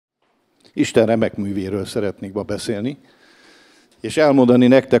Isten remek művéről szeretnék ma beszélni, és elmondani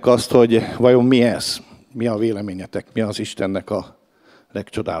nektek azt, hogy vajon mi ez, mi a véleményetek, mi az Istennek a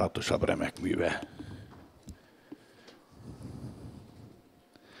legcsodálatosabb remek műve.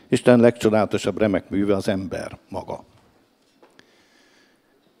 Isten legcsodálatosabb remek műve az ember maga.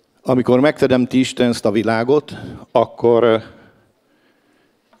 Amikor megteremti Isten ezt a világot, akkor,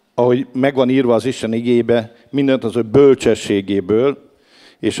 ahogy megvan írva az Isten igébe, mindent az ő bölcsességéből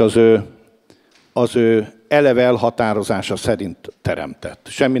és az ő eleve elhatározása szerint teremtett.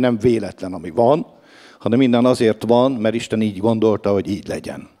 Semmi nem véletlen, ami van, hanem minden azért van, mert Isten így gondolta, hogy így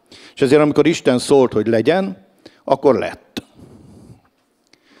legyen. És ezért, amikor Isten szólt, hogy legyen, akkor lett.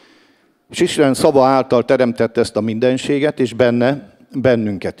 És Isten szava által teremtette ezt a mindenséget, és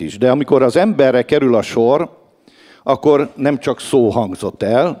bennünket is. De amikor az emberre kerül a sor, akkor nem csak szó hangzott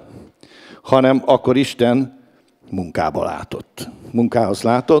el, hanem akkor Isten munkához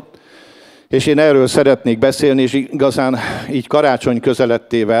látott. És én erről szeretnék beszélni, és igazán így karácsony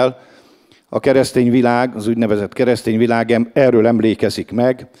közelettével a keresztény világ, az úgynevezett keresztény világ erről emlékezik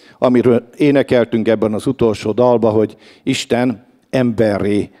meg, amiről énekeltünk ebben az utolsó dalba, hogy Isten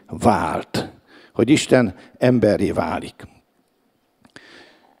emberré vált. Hogy Isten emberré válik.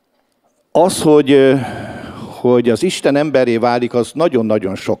 Az, hogy az Isten emberré válik, az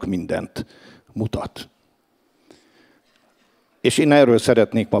nagyon-nagyon sok mindent mutat. És én erről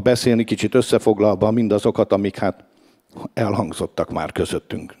szeretnék ma beszélni, kicsit összefoglalva mindazokat, amik elhangzottak már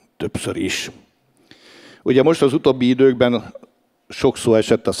közöttünk többször is. Ugye most az utóbbi időkben sok szó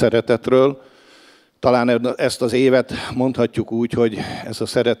esett a szeretetről, talán ezt az évet mondhatjuk úgy, hogy ez a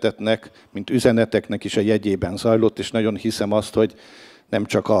szeretetnek, mint üzeneteknek is a jegyében zajlott, és nagyon hiszem azt, hogy nem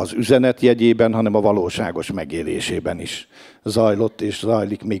csak az üzenet jegyében, hanem a valóságos megélésében is zajlott, és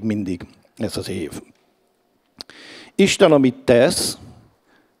zajlik még mindig ez az év. Isten, amit tesz,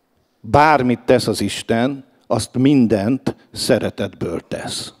 bármit tesz az Isten, azt mindent szeretetből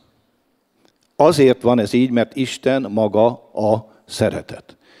tesz. Azért van ez így, mert Isten maga a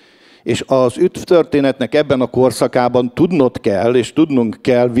szeretet. És az üdvtörténetnek ebben a korszakában tudnod kell, és tudnunk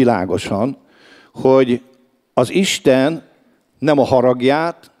kell világosan, hogy az Isten nem a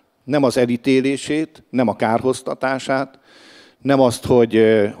haragját, nem az elítélését, nem a kárhoztatását, nem azt,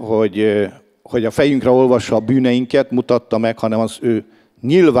 hogy a fejünkre olvassa a bűneinket mutatta meg, hanem az ő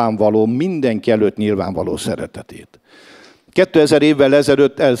nyilvánvaló, mindenki előtt nyilvánvaló szeretetét. 2000 évvel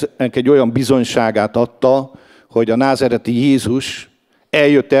ezelőtt ennek egy olyan bizonyságát adta, hogy a názereti Jézus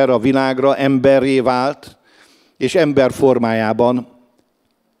eljött erre a világra, emberré vált, és ember formájában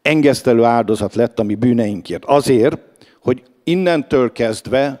engesztelő áldozat lett a mi bűneinkért. Azért, hogy innentől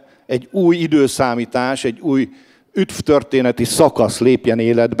kezdve egy új időszámítás, egy új üdvtörténeti szakasz lépjen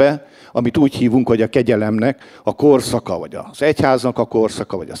életbe, amit úgy hívunk, hogy a kegyelemnek a korszaka, vagy az egyháznak a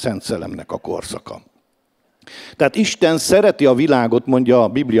korszaka, vagy a Szent Szellemnek a korszaka. Tehát Isten szereti a világot, mondja a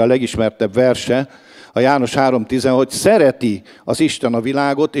Biblia legismertebb verse, a János 3.10, hogy szereti az Isten a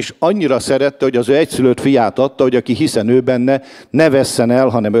világot, és annyira szerette, hogy az ő egyszülött fiát adta, hogy aki hiszen ő benne, ne vesszen el,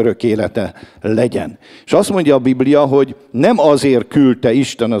 hanem örök élete legyen. És azt mondja a Biblia, hogy nem azért küldte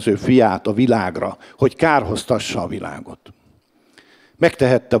Isten az ő fiát a világra, hogy kárhoztassa a világot.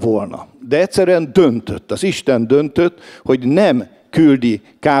 Megtehette volna. De egyszerűen döntött, az Isten döntött, hogy nem küldi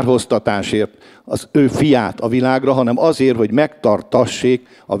kárhoztatásért az ő fiát a világra, hanem azért, hogy megtartassék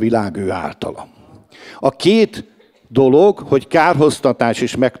a világ ő általa. A két dolog, hogy kárhoztatás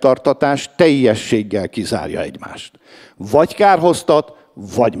és megtartatás teljességgel kizárja egymást. Vagy kárhoztat,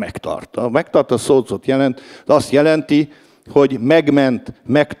 vagy megtart. A megtart a szót azt jelenti, hogy megment,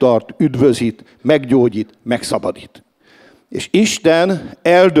 megtart, üdvözít, meggyógyít, megszabadít. És Isten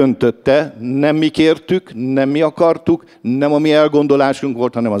eldöntötte, nem mi kértük, nem mi akartuk, nem a mi elgondolásunk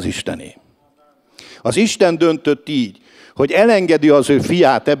volt, hanem az Istené. Az Isten döntött így, hogy elengedi az ő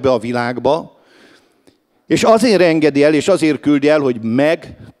fiát ebbe a világba, és azért engedi el, és azért küldi el, hogy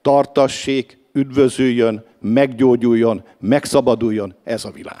megtartassék, üdvözüljön, meggyógyuljon, megszabaduljon ez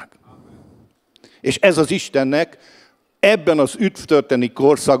a világ. És ez az Istennek ebben az üdvtörténeti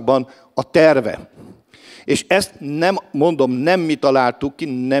korszakban a terve. És ezt nem mi találtuk ki,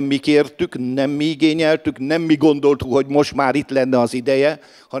 nem mi kértük, nem mi igényeltük, nem mi gondoltuk, hogy most már itt lenne az ideje,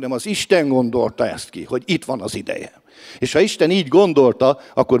 hanem az Isten gondolta ezt ki, hogy itt van az ideje. És ha Isten így gondolta,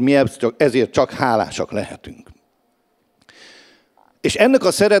 akkor mi ezért csak hálásak lehetünk. És ennek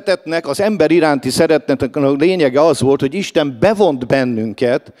a szeretetnek, az ember iránti szeretetnek a lényege az volt, hogy Isten bevont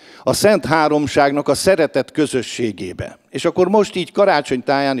bennünket a Szent Háromságnak a szeretet közösségébe. És akkor most így karácsony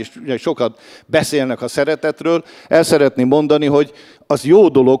táján, és sokat beszélnek a szeretetről, el szeretném mondani, hogy az jó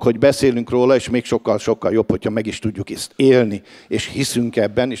dolog, hogy beszélünk róla, és még sokkal jobb, hogyha meg is tudjuk ezt élni, és hiszünk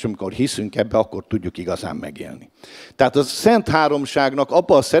ebben, és amikor hiszünk ebben, akkor tudjuk igazán megélni. Tehát a Szent Háromságnak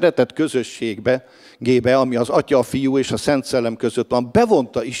abba a szeretet közösségbe, ami az Atya, a Fiú és a Szent Szellem között van,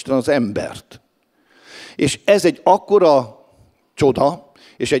 bevonta Isten az embert. És ez egy akkora csoda,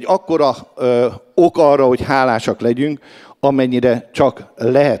 és egy akkora ok arra, hogy hálásak legyünk, amennyire csak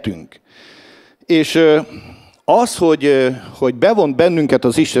lehetünk. És az, hogy bevont bennünket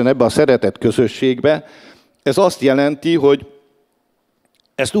az Isten ebbe a szeretet közösségbe, ez azt jelenti, hogy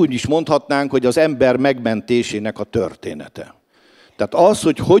ezt úgy is mondhatnánk, hogy az ember megmentésének a története. Tehát az,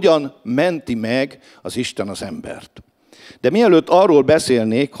 hogy hogyan menti meg az Isten az embert. De mielőtt arról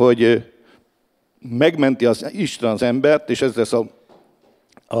beszélnék, hogy megmenti az Isten az embert, és ez lesz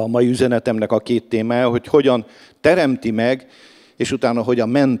a mai üzenetemnek a két témája, hogy hogyan teremti meg, és utána hogyan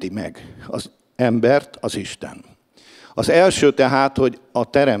menti meg az embert az Isten. Az első tehát, hogy a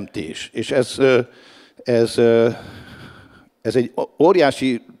teremtés, és ez egy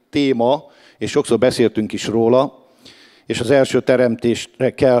óriási téma, és sokszor beszéltünk is róla, és az első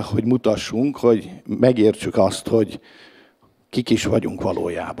teremtésre kell, hogy mutassunk, hogy megértsük azt, hogy kik is vagyunk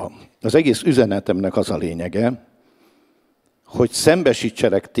valójában. Az egész üzenetemnek az a lényege, hogy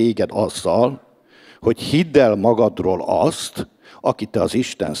szembesítselek téged azzal, hogy hidd el magadról azt, aki te az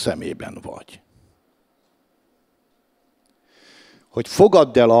Isten szemében vagy. Hogy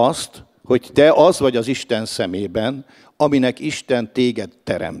fogadd el azt, hogy te az vagy az Isten szemében, aminek Isten téged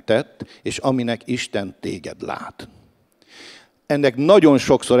teremtett, és aminek Isten téged lát. Ennek nagyon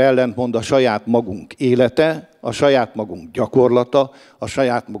sokszor ellentmond a saját magunk élete, a saját magunk gyakorlata, a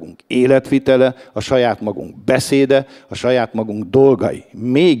saját magunk életvitele, a saját magunk beszéde, a saját magunk dolgai.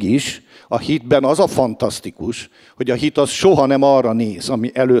 Mégis a hitben az a fantasztikus, hogy a hit az soha nem arra néz,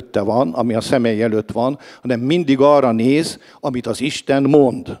 ami előtte van, ami a szemei előtt van, hanem mindig arra néz, amit az Isten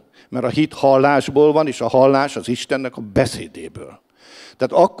mond. Mert a hit hallásból van, és a hallás az Istennek a beszédéből.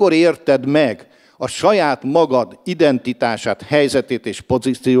 Tehát akkor érted meg a saját magad identitását, helyzetét és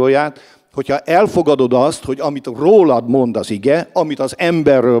pozícióját, hogyha elfogadod azt, hogy amit rólad mond az ige, amit az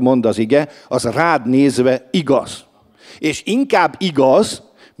emberről mond az ige, az rád nézve igaz. És inkább igaz,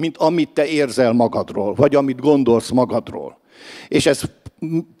 mint amit te érzel magadról, vagy amit gondolsz magadról. És ez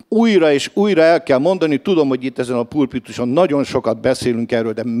újra és újra el kell mondani, tudom, hogy itt ezen a pulpituson nagyon sokat beszélünk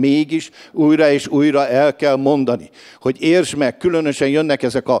erről, de mégis újra és újra el kell mondani, hogy értsd meg, különösen jönnek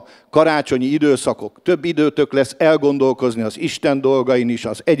ezek a karácsonyi időszakok, több időtök lesz elgondolkozni az Isten dolgain is,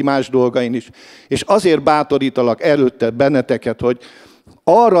 az egymás dolgain is, és azért bátorítalak előtte benneteket, hogy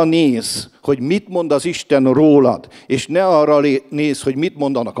arra néz, hogy mit mond az Isten rólad, és ne arra néz, hogy mit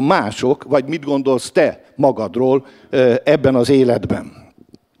mondanak mások, vagy mit gondolsz te magadról ebben az életben.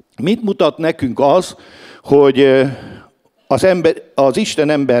 Mit mutat nekünk az, hogy az Isten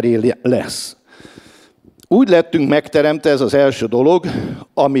emberé lesz? Úgy lettünk megteremtve, ez az első dolog,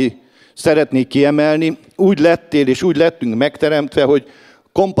 ami szeretnék kiemelni, úgy lettél és úgy lettünk megteremtve, hogy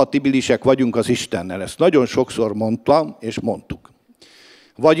kompatibilisek vagyunk az Istennel. Ezt nagyon sokszor mondtam és mondtuk.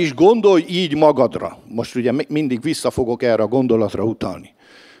 Vagyis gondolj így magadra. Most ugye mindig vissza fogok erre a gondolatra utalni.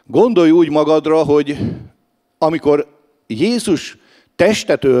 Gondolj úgy magadra, hogy amikor Jézus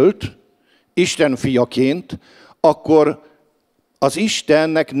testet ölt Isten fiaként, akkor az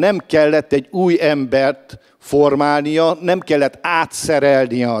Istennek nem kellett egy új embert formálnia, nem kellett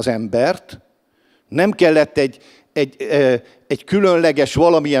átszerelnie az embert, nem kellett egy különleges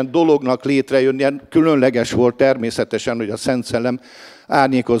valamilyen dolognak létrejönnie, különleges volt természetesen, hogy a Szent Szellem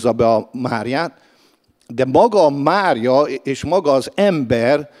árnyékozza be a Máriát, de maga a Mária és maga az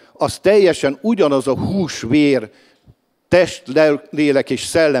ember, az teljesen ugyanaz a hús-vér, test, lélek és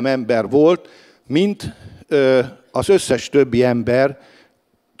szellem ember volt, mint az összes többi ember,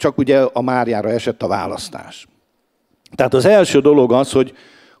 csak ugye a Máriára esett a választás. Tehát az első dolog az,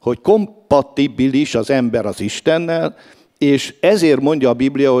 hogy kompatibilis az ember az Istennel, és ezért mondja a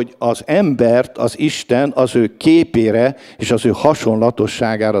Biblia, hogy az embert az Isten az ő képére és az ő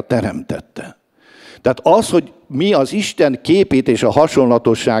hasonlatosságára teremtette. Tehát az, hogy mi az Isten képét és a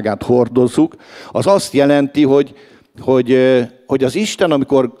hasonlatosságát hordozzuk, az azt jelenti, hogy az Isten,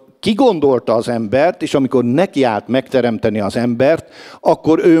 amikor kigondolta az embert, és amikor nekiállt megteremteni az embert,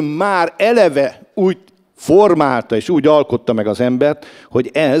 akkor ő már eleve úgy formálta és úgy alkotta meg az embert, hogy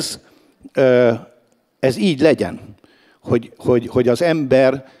ez így legyen. Hogy az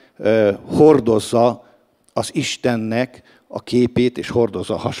ember hordozza az Istennek a képét és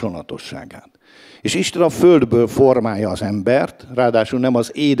hordozza a hasonlatosságát. És Isten a földből formálja az embert, ráadásul nem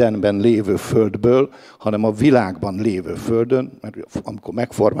az Édenben lévő földből, hanem a világban lévő földön, mert amikor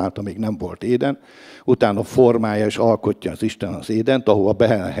megformálta, még nem volt Éden, utána formálja és alkotja az Isten az Édent, ahova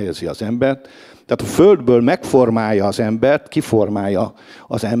behelyezi az embert. Tehát a földből megformálja az embert, kiformálja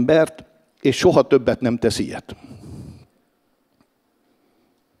az embert, és soha többet nem tesz ilyet.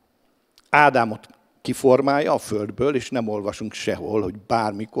 Ádámot kiformálja a földből, és nem olvasunk sehol, hogy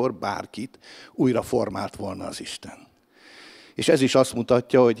bármikor, bárkit újra formált volna az Isten. És ez is azt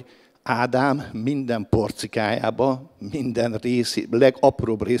mutatja, hogy Ádám minden porcikájában, minden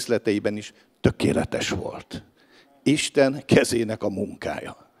legapróbb részleteiben is tökéletes volt. Isten kezének a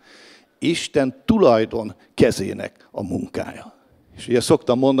munkája. Isten tulajdon kezének a munkája. És ugye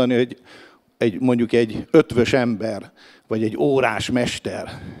szoktam mondani, hogy mondjuk egy ötvös ember, vagy egy órás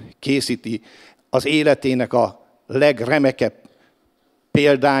mester készíti az életének a legremekebb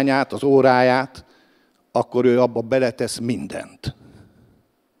példányát, az óráját, akkor ő abba beletesz mindent.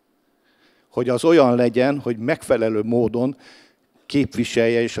 Hogy az olyan legyen, hogy megfelelő módon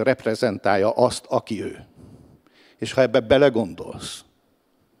képviselje és reprezentálja azt, aki ő. És ha ebbe belegondolsz,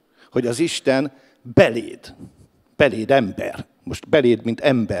 hogy az Isten beléd ember, most beléd, mint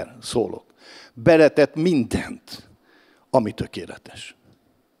ember szólok, beletett mindent, ami tökéletes.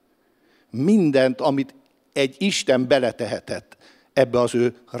 Mindent, amit egy Isten beletehetett ebbe az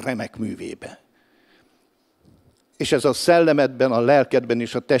ő remek művébe. És ez a szellemedben, a lelkedben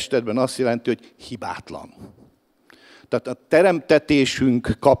és a testedben azt jelenti, hogy hibátlan. Tehát a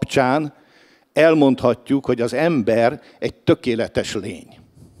teremtetésünk kapcsán elmondhatjuk, hogy az ember egy tökéletes lény.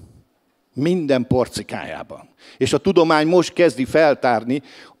 Minden porcikájában. És a tudomány most kezdi feltárni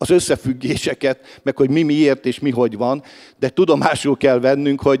az összefüggéseket, meg hogy mi miért és mi hogy van, de tudomásul kell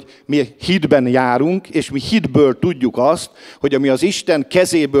vennünk, hogy mi hitben járunk, és mi hitből tudjuk azt, hogy ami az Isten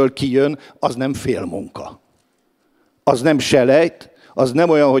kezéből kijön, az nem félmunka. Az nem selejt, az nem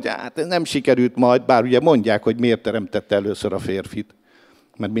olyan, hogy hát nem sikerült majd, bár ugye mondják, hogy miért teremtette először a férfit,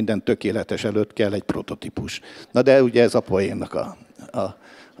 mert minden tökéletes előtt kell egy prototípus. Na de ugye ez a poénnak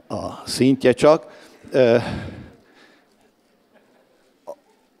a szintje csak.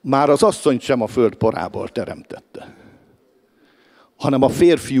 Már az asszonyt sem a föld porából teremtette, hanem a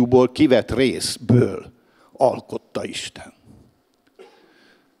férfiúból kivett részből alkotta Isten.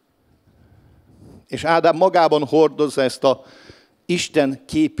 És Ádám magában hordozza ezt a Isten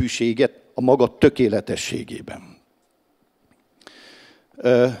képűséget a maga tökéletességében.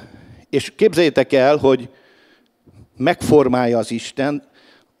 És képzeljétek el, hogy megformálja az Isten,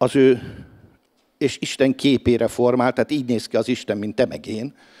 az ő, és Isten képére formál, tehát így néz ki az Isten, mint te meg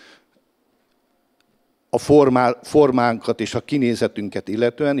én, a formánkat és a kinézetünket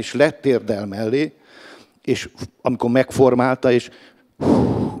illetően, és letérdel mellé, és amikor megformálta, és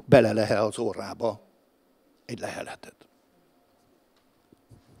belelehel az orrába egy leheletet.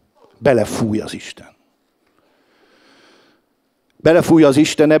 Belefúj az Isten. Belefúj az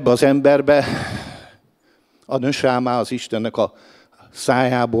Isten ebbe az emberbe, a nösámá az Istennek a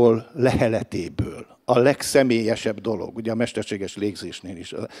szájából, leheletéből. A legszemélyesebb dolog, ugye a mesterséges légzésnél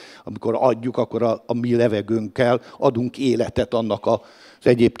is. Amikor adjuk, akkor a mi levegőnkkel adunk életet annak az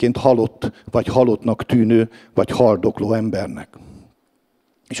egyébként halott, vagy halottnak tűnő, vagy haldokló embernek.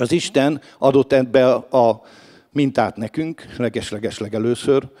 És az Isten adott ebbe a mintát nekünk,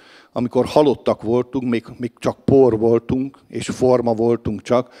 legeslegeslegelőször, amikor halottak voltunk, még csak por voltunk, és forma voltunk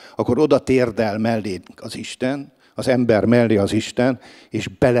csak, akkor oda térdel mellénk az Isten, az ember mellé az Isten, és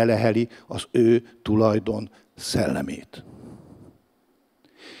beleleheli az ő tulajdon szellemét.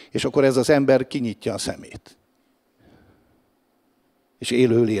 És akkor ez az ember kinyitja a szemét. És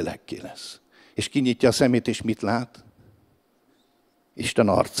élő lélekké lesz. És kinyitja a szemét, és mit lát? Isten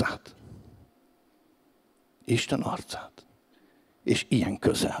arcát. Isten arcát. És ilyen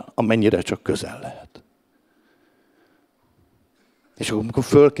közel, amennyire csak közel lehet. És amikor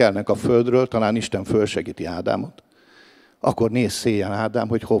fölkelnek a földről, talán Isten fölsegíti Ádámot, akkor néz széjjel Ádám,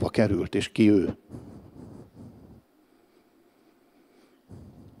 hogy hova került, és ki ő.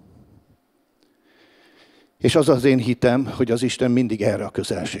 És az az én hitem, hogy az Isten mindig erre a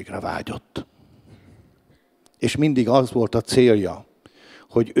közelségre vágyott. És mindig az volt a célja,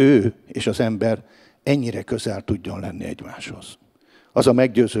 hogy ő és az ember ennyire közel tudjon lenni egymáshoz. Az a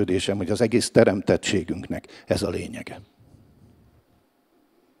meggyőződésem, hogy az egész teremtettségünknek ez a lényege.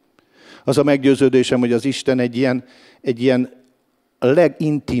 Az a meggyőződésem, hogy az Isten egy ilyen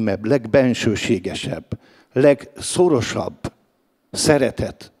legintimebb, legbensőségesebb, legszorosabb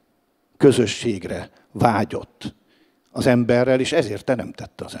szeretet közösségre vágyott az emberrel, és ezért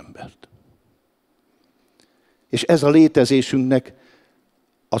teremtette az embert. És ez a létezésünknek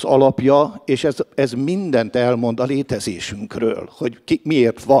az alapja, és ez mindent elmond a létezésünkről, hogy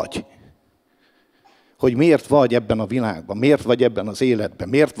miért vagy. Hogy miért vagy ebben a világban, miért vagy ebben az életben,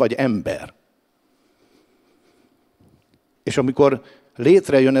 miért vagy ember. És amikor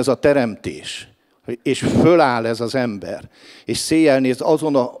létrejön ez a teremtés, és föláll ez az ember, és széjjel néz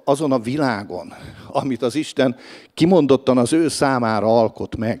azon a világon, amit az Isten kimondottan az ő számára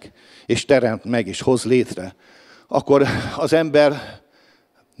alkot meg, és teremt meg, és hoz létre, akkor az ember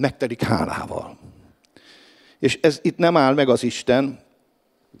megtelik hálával. És itt nem áll meg az Isten,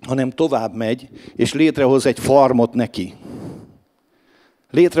 hanem tovább megy, és létrehoz egy farmot neki.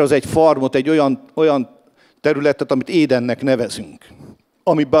 Létrehoz egy farmot, egy olyan területet, amit Édennek nevezünk,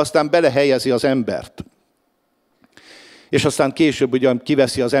 amiben aztán belehelyezi az embert. És aztán később ugye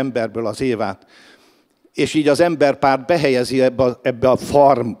kiveszi az emberből az Évát, és így az emberpárt behelyezi ebbe a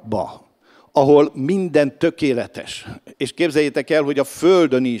farmba, ahol minden tökéletes. És képzeljétek el, hogy a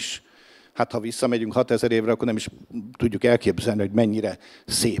Földön is, hát ha visszamegyünk 6000 évre, akkor nem is tudjuk elképzelni, hogy mennyire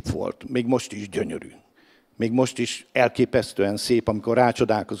szép volt. Még most is gyönyörű. Még most is elképesztően szép, amikor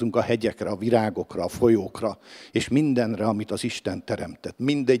rácsodálkozunk a hegyekre, a virágokra, a folyókra, és mindenre, amit az Isten teremtett.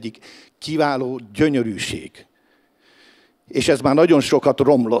 Mindegyik kiváló gyönyörűség. És ez már nagyon sokat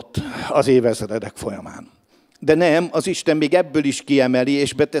romlott az évezredek folyamán. De nem, az Isten még ebből is kiemeli,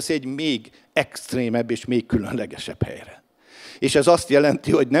 és beteszi egy még extrémebb és még különlegesebb helyre. És ez azt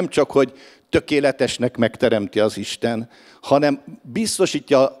jelenti, hogy nem csak, hogy tökéletesnek megteremti az Isten, hanem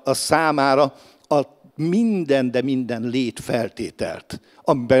biztosítja a számára a minden, de minden létfeltételt,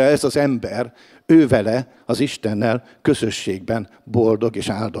 amiben ez az ember, ő vele, az Istennel közösségben boldog és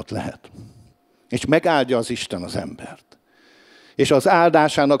áldott lehet. És megáldja az Isten az embert. És az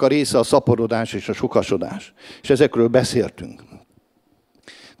áldásának a része a szaporodás és a sokasodás. És ezekről beszéltünk.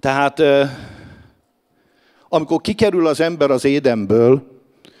 Tehát amikor kikerül az ember az Édenből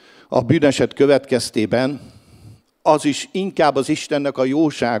a bűneset következtében, az is inkább az Istennek a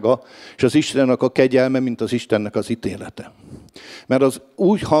jósága és az Istennek a kegyelme, mint az Istennek az ítélete. Mert az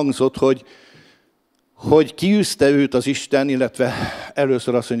úgy hangzott, hogy kiűzte őt az Isten, illetve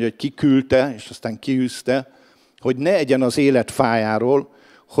először azt mondja, hogy kiküldte, és aztán kiűzte, hogy ne egyen az élet fájáról,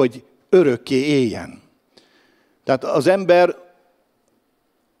 hogy örökké éljen. Tehát az ember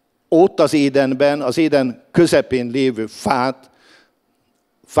ott az Édenben, az Éden közepén lévő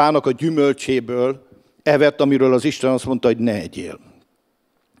fának a gyümölcséből evett, amiről az Isten azt mondta, hogy ne egyél.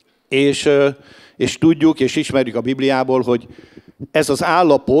 És tudjuk, és ismerjük a Bibliából, hogy ez az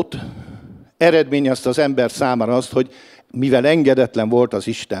állapot eredményezte az ember számára azt, hogy mivel engedetlen volt az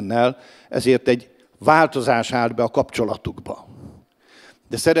Istennel, ezért egy változás állt be a kapcsolatukba.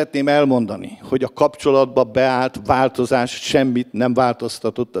 De szeretném elmondani, hogy a kapcsolatba beállt változás semmit nem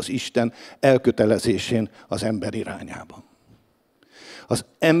változtatott az Isten elkötelezésén az ember irányában. Az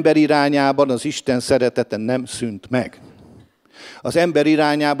ember irányában az Isten szeretete nem szűnt meg. Az ember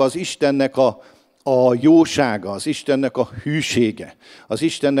irányában az Istennek a jósága, az Istennek a hűsége, az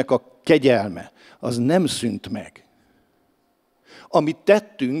Istennek a kegyelme, az nem szűnt meg. Amit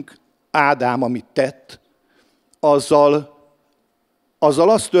tettünk, Ádám, amit tett, azzal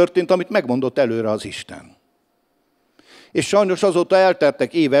az történt, amit megmondott előre az Isten. És sajnos azóta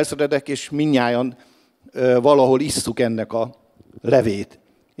elteltek évezredek, és mindnyájan valahol isszuk ennek a levét,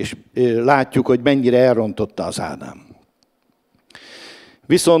 és látjuk, hogy mennyire elrontotta az Ádám.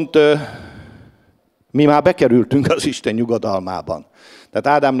 Viszont mi már bekerültünk az Isten nyugodalmában. Tehát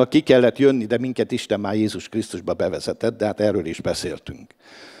Ádámnak ki kellett jönni, de minket Isten már Jézus Krisztusba bevezetett, de hát erről is beszéltünk.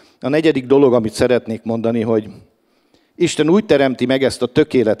 A negyedik dolog, amit szeretnék mondani, hogy Isten úgy teremti meg ezt a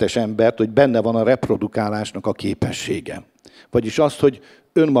tökéletes embert, hogy benne van a reprodukálásnak a képessége. Vagyis azt, hogy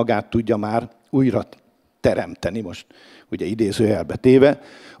önmagát tudja már újra teremteni, most ugye idézőjelbe téve,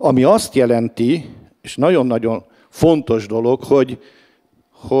 ami azt jelenti, és nagyon-nagyon fontos dolog,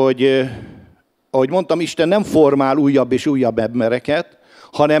 hogy ahogy mondtam, Isten nem formál újabb és újabb embereket,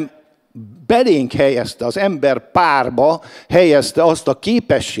 hanem belénk helyezte, az ember párba helyezte azt a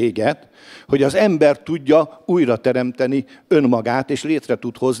képességet, hogy az ember tudja újra teremteni önmagát, és létre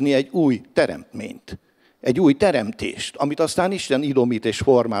tud hozni egy új teremtményt. Egy új teremtést, amit aztán Isten idomít és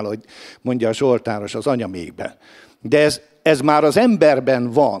formál, hogy mondja a Zsoltáros az anyamékben. De ez már az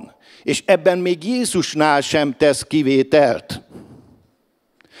emberben van, és ebben még Jézusnál sem tesz kivételt.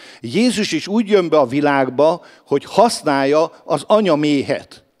 Jézus is úgy jön be a világba, hogy használja az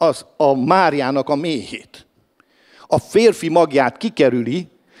anyaméhet, a Máriának a méhét. A férfi magját kikerüli,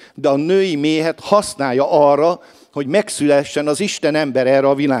 de a női méhet használja arra, hogy megszülessen az Isten ember erre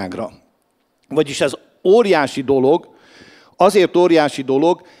a világra. Vagyis ez óriási dolog, azért óriási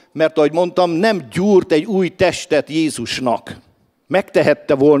dolog, mert ahogy mondtam, nem gyúrt egy új testet Jézusnak,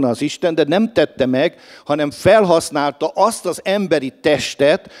 Megtehette volna az Isten, de nem tette meg, hanem felhasználta azt az emberi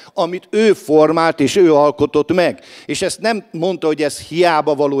testet, amit ő formált és ő alkotott meg. És ezt nem mondta, hogy ez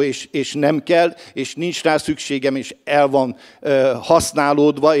hiába való és nem kell, és nincs rá szükségem, és el van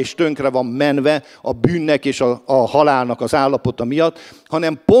használódva, és tönkre van menve a bűnnek és a halálnak az állapota miatt,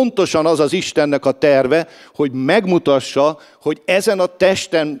 hanem pontosan az az Istennek a terve, hogy megmutassa, hogy ezen a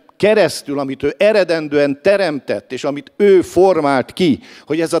testen keresztül, amit ő eredendően teremtett, és amit ő formált ki,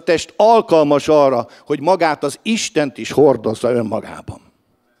 hogy ez a test alkalmas arra, hogy magát az Istent is hordozza önmagában.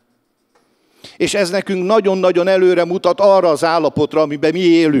 És ez nekünk nagyon-nagyon előre mutat arra az állapotra, amiben mi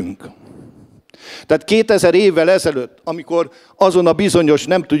élünk. Tehát 2000 évvel ezelőtt, amikor azon a bizonyos,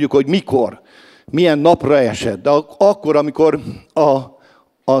 nem tudjuk, hogy mikor, milyen napra esett, de akkor, amikor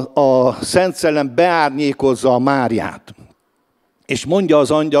a Szent Szellem beárnyékozza a Máriát, és mondja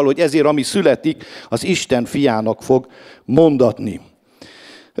az angyal, hogy ezért, ami születik, az Isten fiának fog mondatni.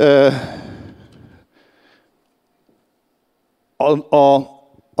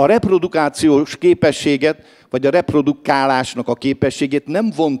 A reprodukációs képességet, vagy a reprodukálásnak a képességét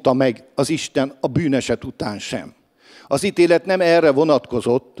nem vonta meg az Isten a bűneset után sem. Az ítélet nem erre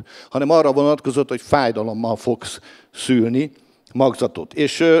vonatkozott, hanem arra vonatkozott, hogy fájdalommal fogsz szülni magzatot.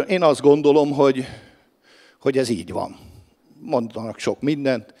 És én azt gondolom, hogy ez így van. Mondanak sok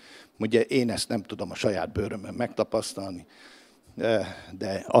mindent, ugye én ezt nem tudom a saját bőrömön megtapasztalni,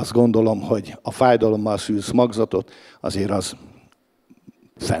 de azt gondolom, hogy a fájdalommal szülsz magzatot, azért az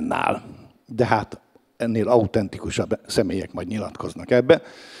fennáll. De hát ennél autentikusabb személyek majd nyilatkoznak ebbe.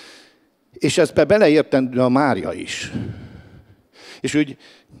 És ezt beleértendő a Mária is. És úgy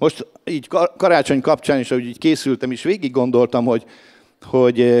most így karácsony kapcsán is, ahogy így készültem, és végig gondoltam,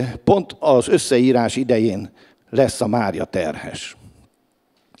 hogy pont az összeírás idején lesz a Mária terhes.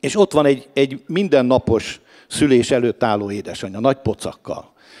 És ott van egy mindennapos szülés előtt álló édesanyja, nagy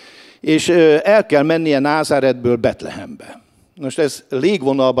pocakkal. És el kell mennie Názáretből Betlehembe. Most ez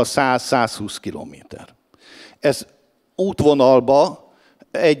légvonalba 100-120 kilométer. Ez útvonalba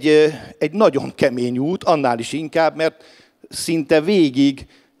egy nagyon kemény út, annál is inkább, mert szinte végig,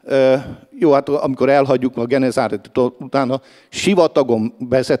 jó, hát amikor elhagyjuk a Genezáretet, utána sivatagon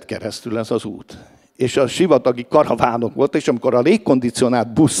vezet keresztül ez az út. És a sivatagi karavánok volt, és amikor a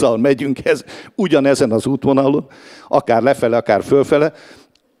légkondicionált busszal megyünk ugyanezen az útvonalon, akár lefele, akár fölfele,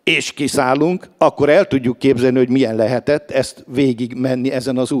 és kiszállunk, akkor el tudjuk képzelni, hogy milyen lehetett ezt végig menni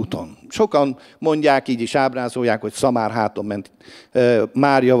ezen az úton. Sokan mondják, így is ábrázolják, hogy szamárháton ment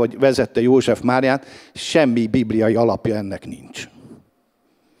Mária, vagy vezette József Máriát, semmi bibliai alapja ennek nincs.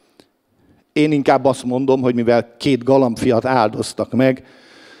 Én inkább azt mondom, hogy mivel 2 galambfiat áldoztak meg,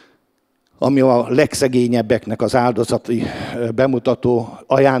 ami a legszegényebbeknek az áldozati bemutató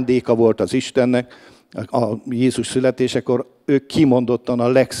ajándéka volt az Istennek, a Jézus születésekor, ők kimondottan a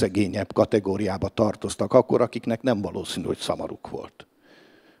legszegényebb kategóriába tartoztak, akkor akiknek nem valószínű, hogy szamaruk volt.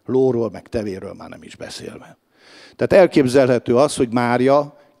 Lóról, meg tevéről már nem is beszélve. Tehát elképzelhető az, hogy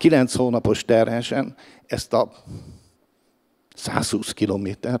Mária 9 hónapos terhesen ezt a 120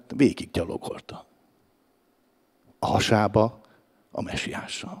 kilométert végiggyalogolta. A hasába a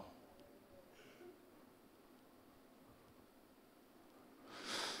mesiással.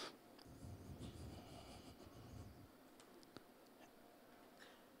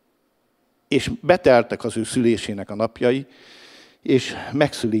 És beteltek az ő szülésének a napjai, és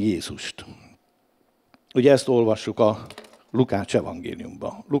megszüli Jézust. Ugye ezt olvassuk a Lukács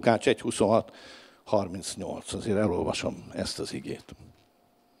evangéliumban. Lukács 1:26-38, azért elolvasom ezt az igét.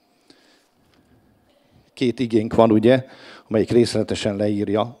 2 igénk van, ugye, amelyik részletesen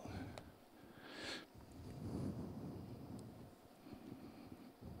leírja.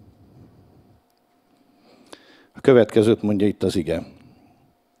 A következőt mondja itt az ige.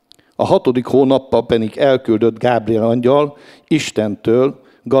 A 6. hónapban pedig elküldött Gábriel angyal Istentől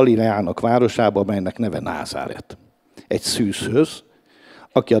Galileának városába, melynek neve Názáret. Egy szűzhöz,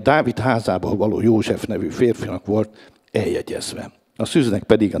 aki a Dávid házából való József nevű férfinak volt eljegyezve. A szűznek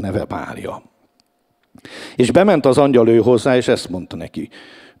pedig a neve Mária. És bement az angyal ő hozzá, és ezt mondta neki: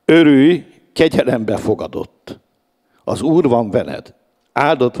 örülj, kegyelembe fogadott. Az Úr van veled,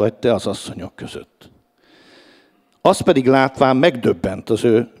 áldott vagy te az asszonyok között. Az pedig látván megdöbbent az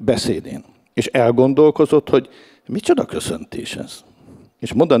ő beszédén, és elgondolkozott, hogy micsoda köszöntés ez.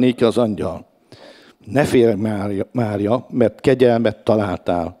 És mondanéki az angyal: ne félj, Mária, mert kegyelmet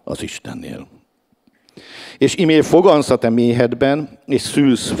találtál az Istennél. És imé fogansz a te méhedben, és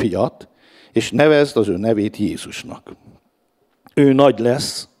szülsz fiat, és nevezd az ő nevét Jézusnak. Ő nagy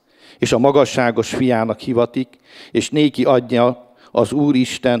lesz, és a magasságos fiának hivatik, és néki adja az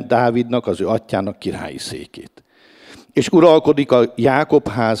Úristen Dávidnak, az ő atyának királyi székét. és uralkodik a Jákob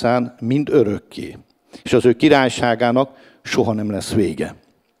házán mind örökké, és az ő királyságának soha nem lesz vége.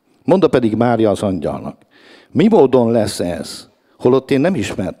 Mondta pedig Mária az angyalnak, mi módon lesz ez, holott én nem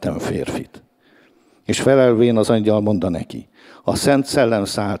ismertem férfit? És felelvén az angyal mondta neki, a Szent Szellem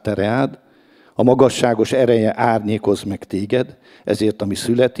száll te reád, a magasságos ereje árnyékoz meg téged, ezért ami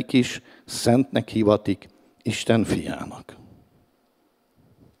születik is, szentnek hivatik Isten fiának.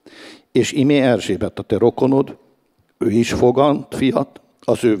 És imé Erzsébet, a te rokonod, ő is fogant fiat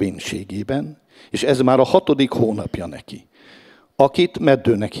az ő vénségében, és ez már a 6. hónapja neki, akit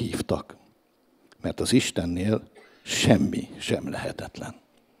meddőnek hívtak, mert az Istennél semmi sem lehetetlen.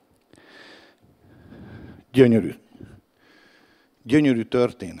 Gyönyörű. Gyönyörű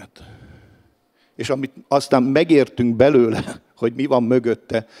történet. És amit aztán megértünk belőle, hogy mi van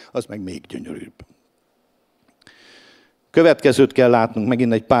mögötte, az meg még gyönyörűbb. Következőt kell látnunk,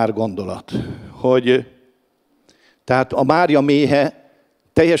 megint egy pár gondolat, hogy tehát a Mária méhe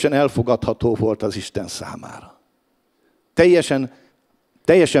teljesen elfogadható volt az Isten számára.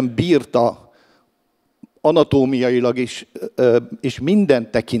 Teljesen bírta anatómiailag is, és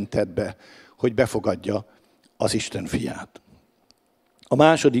minden tekintetbe, hogy befogadja az Isten fiát. A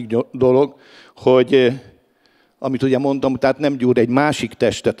második dolog, hogy amit ugye mondtam, tehát nem gyúr egy másik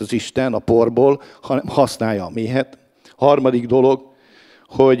testet az Isten a porból, hanem használja a méhet. Harmadik dolog,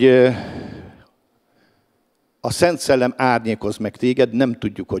 hogy a Szent Szellem árnyékoz meg téged, nem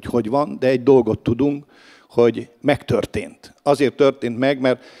tudjuk, hogy van, de egy dolgot tudunk, hogy megtörtént. Azért történt meg,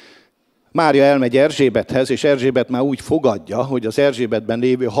 mert Mária elmegy Erzsébethez, és Erzsébet már úgy fogadja, hogy az Erzsébetben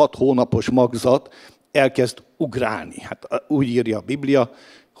lévő 6 hónapos magzat elkezd ugrálni. Hát úgy írja a Biblia,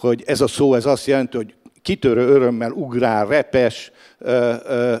 hogy ez a szó, ez azt jelenti, hogy kitörő örömmel ugrál, repes,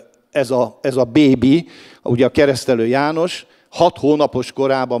 ez a bébi, ugye a keresztelő János, 6 hónapos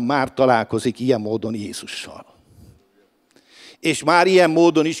korában már találkozik ilyen módon Jézussal. És már ilyen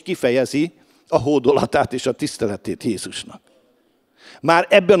módon is kifejezi a hódolatát és a tiszteletét Jézusnak. Már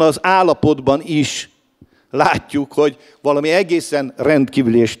ebben az állapotban is látjuk, hogy valami egészen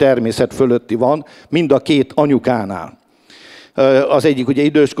rendkívüli és természet fölötti van, mind a két anyukánál. Az egyik ugye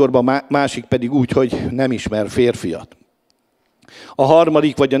időskorban, másik pedig úgy, hogy nem ismer férfiat. A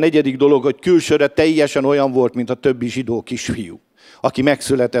harmadik vagy a negyedik dolog, hogy külsőre teljesen olyan volt, mint a többi zsidó kisfiú, aki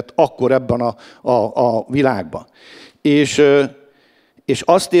megszületett akkor ebben a világban. És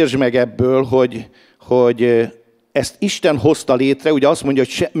azt értsd meg ebből, hogy ezt Isten hozta létre, ugye azt mondja,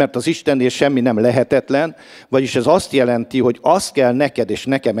 hogy mert az Istennél semmi nem lehetetlen, vagyis ez azt jelenti, hogy azt kell neked és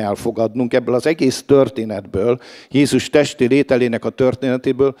nekem elfogadnunk ebből az egész történetből, Jézus testi lételének a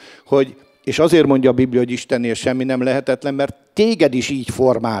történetéből, hogy, és azért mondja a Biblia, hogy Istennél semmi nem lehetetlen, mert téged is így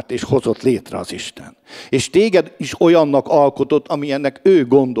formált és hozott létre az Isten. És téged is olyannak alkotott, amilyennek ő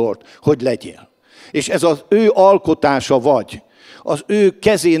gondolt, hogy legyél. És ez az ő alkotása vagy, az ő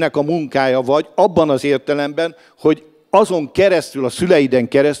kezének a munkája vagy, abban az értelemben, hogy azon keresztül, a szüleiden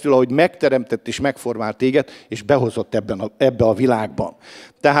keresztül, ahogy megteremtett és megformált téged, és behozott ebbe a világban.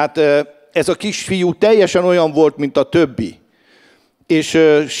 Tehát ez a kisfiú teljesen olyan volt, mint a többi. És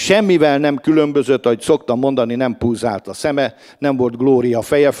semmivel nem különbözött, ahogy szoktam mondani, nem púzált a szeme, nem volt glória a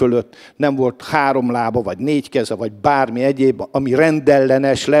feje fölött, nem volt 3 lába, vagy 4 keze, vagy bármi egyéb, ami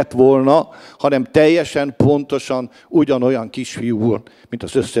rendellenes lett volna, hanem teljesen pontosan ugyanolyan kisfiú volt, mint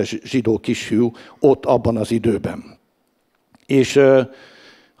az összes zsidó kisfiú ott abban az időben. És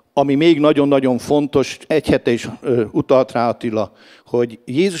ami még nagyon-nagyon fontos, egy hete is utalt rá Attila, hogy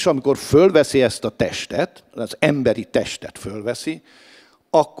Jézus, amikor fölveszi ezt a testet, az emberi testet fölveszi,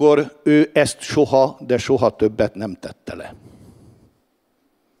 akkor ő ezt soha, de soha többet nem tette le.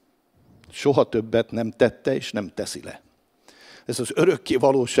 Soha többet nem tette és nem teszi le. Ez az örökké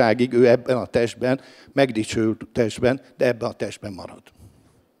valóságig ő ebben a testben, megdicsőült testben, de ebben a testben marad.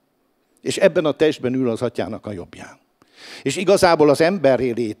 És ebben a testben ül az atyának a jobbján. És igazából az emberré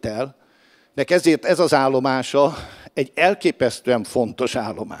lételnek ezért ez az állomása egy elképesztően fontos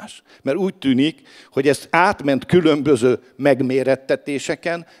állomás. Mert úgy tűnik, hogy ez átment különböző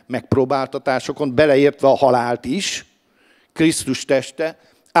megmérettetéseken, megpróbáltatásokon, beleértve a halált is, Krisztus teste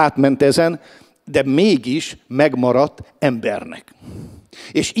átment ezen, de mégis megmaradt embernek.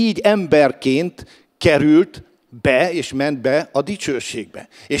 És így emberként került be és ment be a dicsőségbe.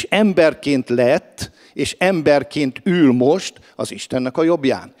 És emberként lett, és emberként ül most az Istennek a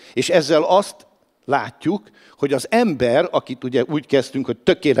jobbján. És ezzel azt látjuk, hogy az ember, akit ugye úgy kezdtünk, hogy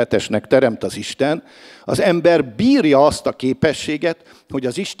tökéletesnek teremt az Isten, az ember bírja azt a képességet, hogy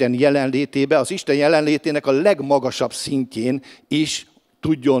az Isten jelenlétébe, az Isten jelenlétének a legmagasabb szintjén is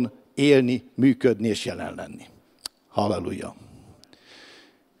tudjon élni, működni és jelen lenni. Halleluja!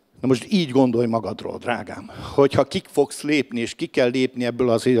 Na most így gondolj magadról, drágám, hogyha ki fogsz lépni, és ki kell lépni ebből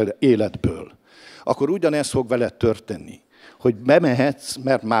az életből, akkor ugyanezt fog veled történni, hogy bemehetsz,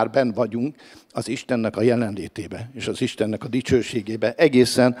 mert már benn vagyunk az Istennek a jelenlétébe, és az Istennek a dicsőségébe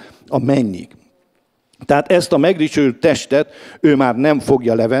egészen a mennyig. Tehát ezt a megdicsőült testet ő már nem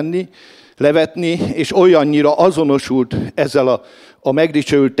fogja levetni, és olyannyira azonosult ezzel a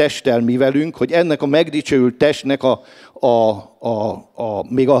megdicsőült testtel mi velünk, hogy ennek a megdicsőült testnek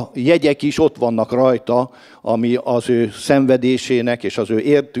még a jegyek is ott vannak rajta, ami az ő szenvedésének és az ő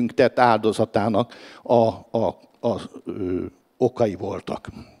értünk tett áldozatának az okai voltak.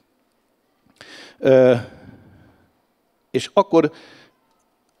 És akkor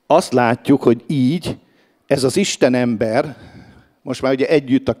azt látjuk, hogy így ez az Isten ember, most már ugye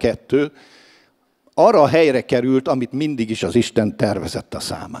együtt a kettő, arra a helyre került, amit mindig is az Isten tervezett a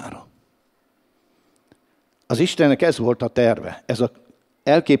számára. Az Istennek ez volt a terve, ez az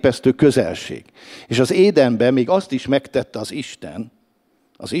elképesztő közelség. És az Édenben még azt is megtette az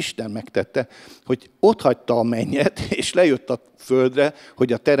Isten megtette, hogy otthagyta a mennyet, és lejött a földre,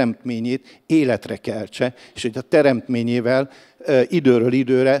 hogy a teremtményét életre keltse, és hogy a teremtményével időről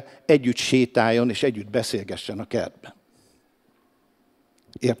időre együtt sétáljon, és együtt beszélgessen a kertben.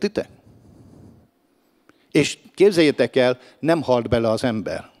 Értitek? És képzeljétek el, nem halt bele az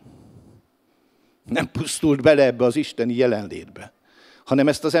ember. Nem pusztult bele ebbe az isteni jelenlétbe, hanem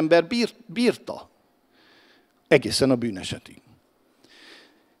ezt az ember bírta. Egészen a bűnesetig.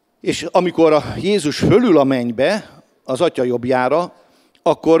 És amikor a Jézus fölül a mennybe, az Atya jobbjára,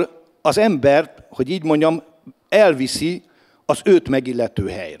 akkor az embert, hogy így mondjam, elviszi az őt megillető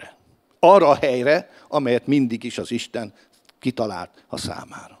helyre. Arra a helyre, amelyet mindig is az Isten kitalált a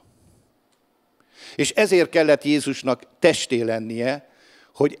számára. És ezért kellett Jézusnak testé lennie,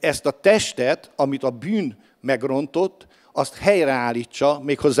 hogy ezt a testet, amit a bűn megrontott, azt helyreállítsa,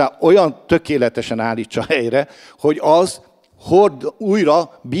 méghozzá olyan tökéletesen állítsa helyre, hogy az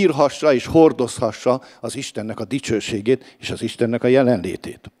újra bírhassa és hordozhassa az Istennek a dicsőségét és az Istennek a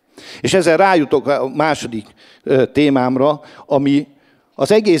jelenlétét. És ezzel rájutok a második témámra, ami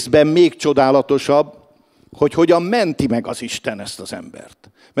az egészben még csodálatosabb, hogy hogyan menti meg az Isten ezt az embert.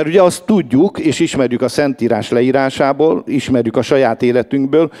 Mert ugye azt tudjuk, és ismerjük a Szentírás leírásából, ismerjük a saját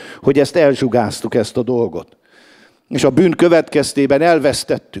életünkből, hogy ezt elzsugáztuk, ezt a dolgot. És a bűn következtében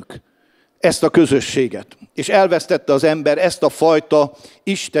elvesztettük ezt a közösséget. És elvesztette az ember ezt a fajta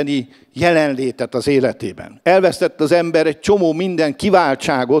isteni jelenlétet az életében. Elvesztette az ember egy csomó minden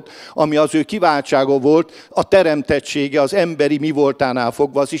kiváltságot, ami az ő kiváltsága volt, a teremtettsége, az emberi mi voltánál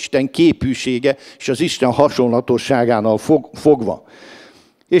fogva, az Isten képűsége és az Isten hasonlatosságánál fogva.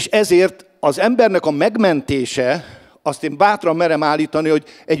 És ezért az embernek a megmentése, azt én bátran merem állítani, hogy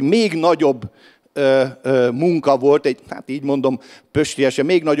egy még nagyobb munka volt, hát így mondom pöstiesen,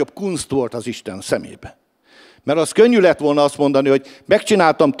 még nagyobb kunst volt az Isten szemébe. Mert az könnyű lett volna azt mondani, hogy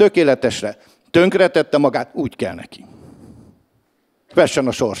megcsináltam tökéletesre, tönkretette magát, úgy kell neki. Vessen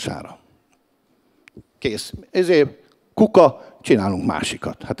a sorsára. Kész. Ezért kuka, csinálunk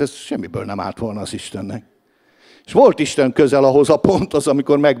másikat. Hát ez semmiből nem állt volna az Istennek. És volt Isten közel ahhoz a ponthoz,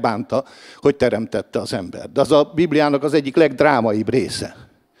 amikor megbánta, hogy teremtette az embert. De az a Bibliának az egyik legdrámaibb része.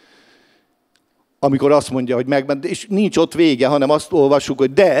 Amikor azt mondja, hogy megment, és nincs ott vége, hanem azt olvassuk,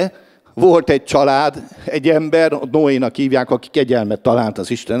 hogy de volt egy család, egy ember, Noénak hívják, aki kegyelmet talált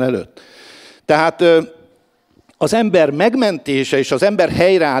az Isten előtt. Tehát az ember megmentése és az ember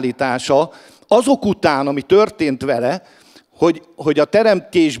helyreállítása azok után, ami történt vele, hogy a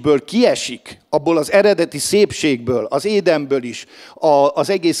teremtésből kiesik, abból az eredeti szépségből, az Édenből is, az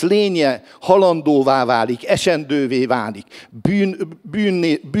egész lénye halandóvá válik, esendővé válik,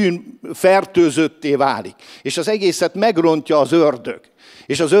 bűn fertőzötté válik, és az egészet megrontja az ördög,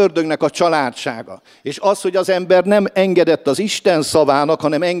 és az ördögnek a családsága. És az, hogy az ember nem engedett az Isten szavának,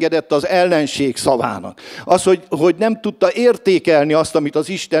 hanem engedett az ellenség szavának. Az, hogy nem tudta értékelni azt, amit az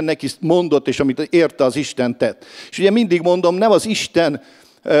Isten neki mondott, és amit érte az Isten tett. És ugye mindig mondom, nem az Isten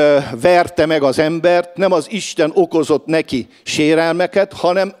verte meg az embert, nem az Isten okozott neki sérelmeket,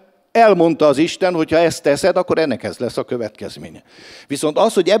 hanem elmondta az Isten, hogy ha ezt teszed, akkor ennek ez lesz a következménye. Viszont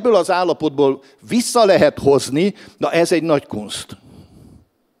az, hogy ebből az állapotból vissza lehet hozni, na ez egy nagy kunst.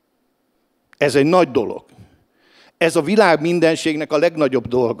 Ez egy nagy dolog. Ez a világ mindenségnek a legnagyobb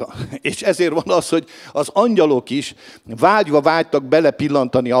dolga. És ezért van az, hogy az angyalok is vágyva vágytak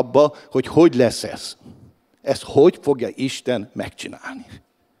belepillantani abba, hogy lesz ez. Ezt hogy fogja Isten megcsinálni?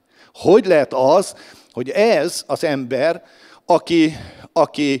 Hogy lehet az, hogy ez az ember,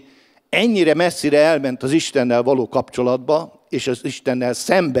 aki ennyire messzire elment az Istennel való kapcsolatba, és az Istennel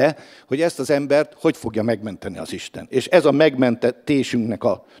szembe, hogy ezt az embert hogy fogja megmenteni az Isten. És ez a megmentetésünknek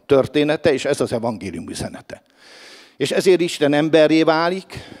a története, és ez az evangélium üzenete. És ezért Isten emberré válik,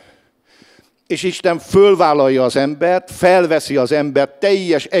 és Isten fölvállalja az embert, felveszi az embert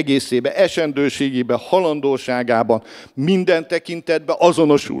teljes egészébe, esendőségébe, halandóságában, minden tekintetben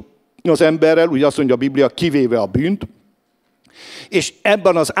azonosul az emberrel, úgy azt mondja a Biblia, kivéve a bűnt, és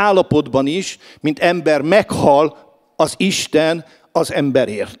ebben az állapotban is, mint ember meghal az Isten az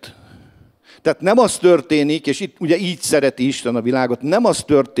emberért. Tehát nem az történik, és itt ugye így szereti Isten a világot, nem az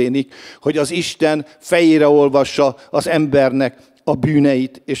történik, hogy az Isten fejére olvassa az embernek a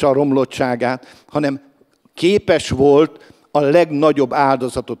bűneit és a romlottságát, hanem képes volt a legnagyobb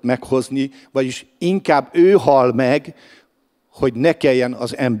áldozatot meghozni, vagyis inkább ő hal meg, hogy ne kelljen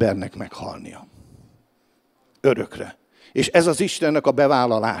az embernek meghalnia. Örökre. És ez az Istennek a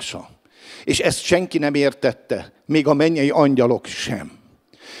bevállalása. És ezt senki nem értette, még a mennyei angyalok sem.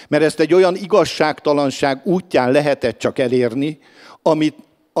 Mert ezt egy olyan igazságtalanság útján lehetett csak elérni,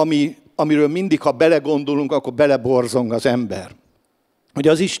 amiről mindig, ha belegondolunk, akkor beleborzong az ember. Hogy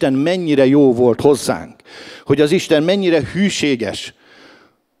az Isten mennyire jó volt hozzánk, hogy az Isten mennyire hűséges,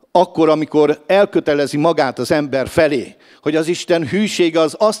 akkor, amikor elkötelezi magát az ember felé, hogy az Isten hűsége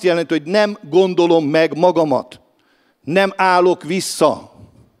az azt jelenti, hogy nem gondolom meg magamat, nem állok vissza,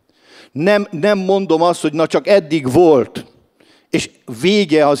 nem mondom azt, hogy na csak eddig volt, és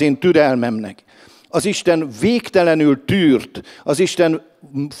vége az én türelmemnek. Az Isten végtelenül tűrt, az Isten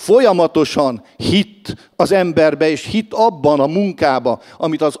folyamatosan hitt az emberbe, és hitt abban a munkába,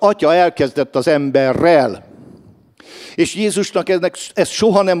 amit az Atya elkezdett az emberrel. És Jézusnak ez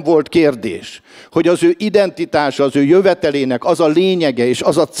soha nem volt kérdés, hogy az ő identitása, az ő jövetelének az a lényege és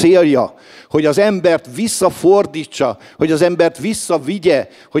az a célja, hogy az embert visszafordítsa, hogy az embert visszavigye,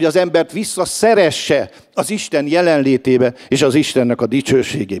 hogy az embert visszaszeresse az Isten jelenlétébe és az Istennek a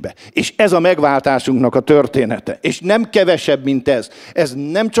dicsőségébe. És ez a megváltásunknak a története. És nem kevesebb, mint ez. Ez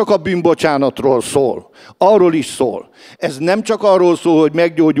nem csak a bűnbocsánatról szól, arról is szól. Ez nem csak arról szól, hogy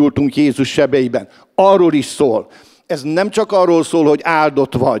meggyógyultunk Jézus sebeiben, arról is szól. Ez nem csak arról szól, hogy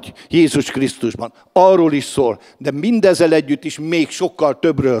áldott vagy Jézus Krisztusban, arról is szól, de mindezzel együtt is még sokkal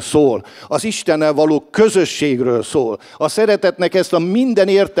többről szól. Az Istennel való közösségről szól. A szeretetnek ezt a minden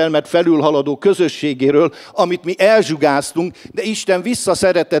értelmet felülhaladó közösségéről, amit mi elzsugáztunk, de Isten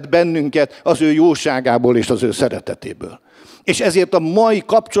visszaszeretett bennünket az ő jóságából és az ő szeretetéből. És ezért a mai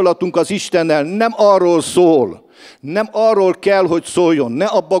kapcsolatunk az Istennel nem arról szól, nem arról kell, hogy szóljon, ne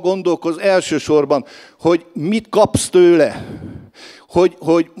abba gondolkozz elsősorban, hogy mit kapsz tőle,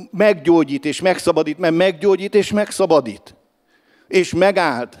 hogy meggyógyít és megszabadít, mert meggyógyít és megszabadít, és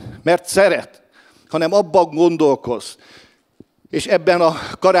megáld, mert szeret, hanem abban gondolkozz. És ebben a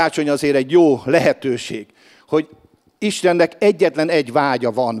karácsony azért egy jó lehetőség, hogy Istennek egyetlen egy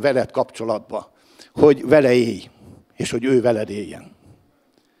vágya van veled kapcsolatban, hogy vele élj, és hogy ő veled éljen.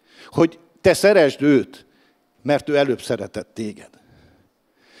 Hogy te szeresd őt, mert ő előbb szeretett téged.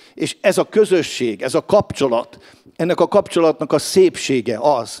 És ez a közösség, ez a kapcsolat, ennek a kapcsolatnak a szépsége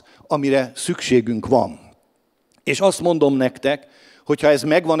az, amire szükségünk van. És azt mondom nektek, hogyha ez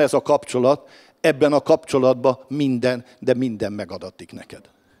megvan, ez a kapcsolat, ebben a kapcsolatban minden, de minden megadatik neked.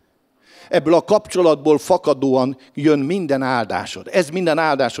 Ebből a kapcsolatból fakadóan jön minden áldásod. Ez minden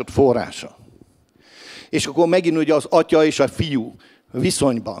áldásod forrása. És akkor megint ugye az atya és a fiú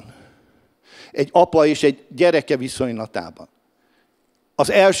viszonyban. Egy apa és egy gyereke viszonylatában. Az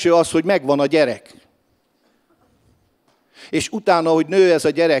első az, hogy megvan a gyerek. És utána, hogy nő ez a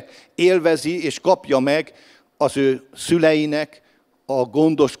gyerek, élvezi és kapja meg az ő szüleinek a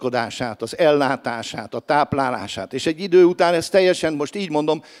gondoskodását, az ellátását, a táplálását. És egy idő után ez teljesen, most így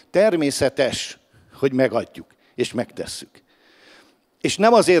mondom, természetes, hogy megadjuk és megtesszük. És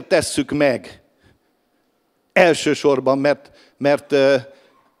nem azért tesszük meg elsősorban,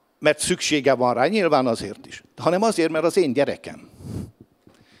 mert szüksége van rá, nyilván azért is, hanem azért, mert az én gyerekem.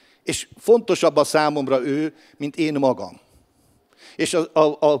 És fontosabb a számomra ő, mint én magam. És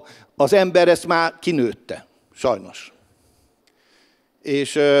az ember ezt már kinőtte, sajnos.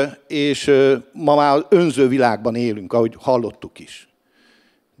 És ma már önző világban élünk, ahogy hallottuk is.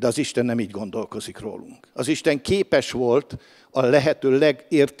 De az Isten nem így gondolkozik rólunk. Az Isten képes volt a lehető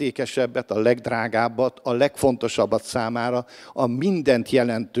legértékesebbet, a legdrágábbat, a legfontosabbat számára, a mindent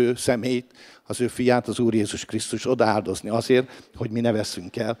jelentő személyt, az ő fiát, az Úr Jézus Krisztus odaáldozni azért, hogy mi ne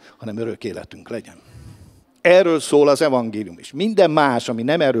veszünk el, hanem örök életünk legyen. Erről szól az evangélium is. Minden más, ami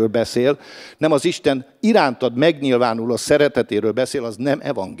nem erről beszél, nem az Isten irántad megnyilvánuló szeretetéről beszél, az nem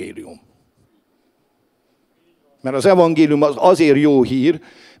evangélium. Mert az evangélium az azért jó hír,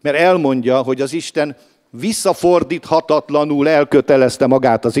 mert elmondja, hogy az Isten visszafordíthatatlanul elkötelezte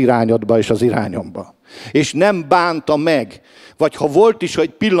magát az irányodba és az irányomba. És nem bánta meg, vagy ha volt is egy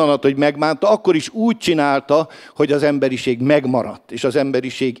pillanat, hogy megbánta, akkor is úgy csinálta, hogy az emberiség megmaradt, és az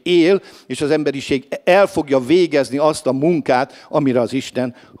emberiség él, és az emberiség el fogja végezni azt a munkát, amire az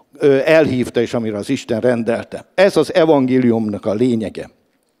Isten elhívta, és amire az Isten rendelte. Ez az evangéliumnak a lényege.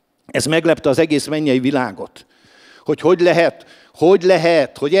 Ez meglepte az egész mennyei világot, hogy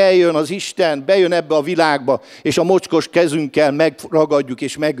lehet, hogy eljön az Isten, bejön ebbe a világba, és a mocskos kezünkkel megragadjuk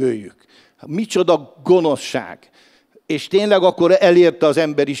és megöljük. Micsoda gonoszság. És tényleg akkor elérte az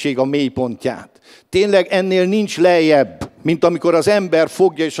emberiség a mélypontját. Tényleg ennél nincs lejjebb, mint amikor az ember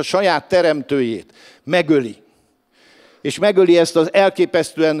fogja és a saját teremtőjét megöli. És megöli ezt az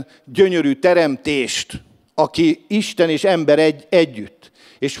elképesztően gyönyörű teremtést, aki Isten és ember együtt.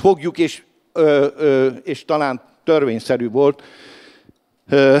 És fogjuk, és talán törvényszerű volt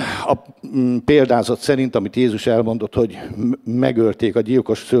a példázat szerint, amit Jézus elmondott, hogy megölték, a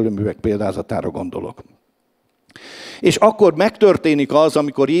gyilkos szőlőművek példázatára gondolok. És akkor megtörténik az,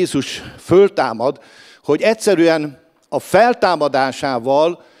 amikor Jézus föltámad, hogy egyszerűen a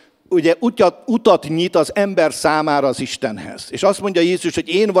feltámadásával ugye utat nyit az ember számára az Istenhez. És azt mondja Jézus, hogy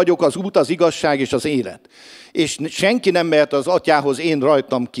én vagyok az út, az igazság és az élet. És senki nem mehet az atyához én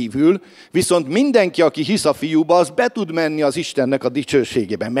rajtam kívül, viszont mindenki, aki hisz a fiúba, az be tud menni az Istennek a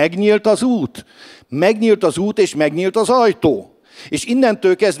dicsőségébe. Megnyílt az út, és megnyílt az ajtó. És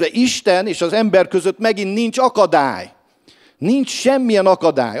innentől kezdve Isten és az ember között megint nincs akadály. Nincs semmilyen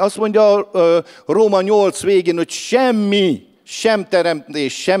akadály. Azt mondja Róma 8 végén, hogy semmi, sem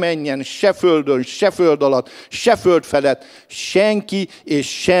teremtés, sem menjen, se földön, se föld alatt, se föld felett, senki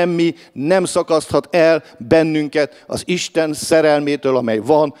és semmi nem szakaszthat el bennünket az Isten szerelmétől, amely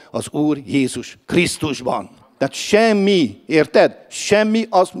van az Úr Jézus Krisztusban. Tehát semmi, érted? Semmi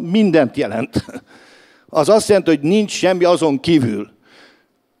az mindent jelent. Az azt jelenti, hogy nincs semmi azon kívül.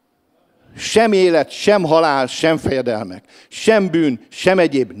 Sem élet, sem halál, sem fejedelmek, sem bűn, sem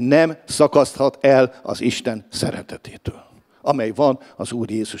egyéb nem szakaszthat el az Isten szeretetétől, amely van az Úr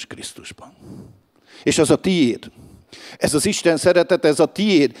Jézus Krisztusban. És az a tiéd. Ez az Isten szeretet, ez a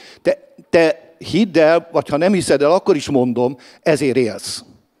tiéd. Te hidd el, vagy ha nem hiszed el, akkor is mondom, ezért élsz.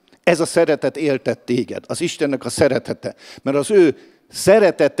 Ez a szeretet éltet téged, az Istennek a szeretete. Mert az ő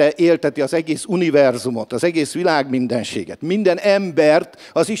szeretete élteti az egész univerzumot, az egész világ mindenséget. Minden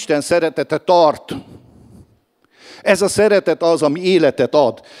embert az Isten szeretete tart. Ez a szeretet az, ami életet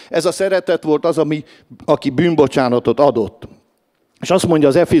ad. Ez a szeretet volt az, aki bűnbocsánatot adott. És azt mondja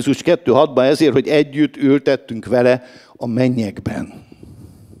az Efézus 2:6-ban ezért, hogy együtt ültettünk vele a mennyekben.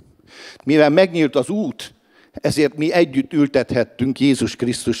 Mivel megnyílt az út, ezért mi együtt ültethettünk Jézus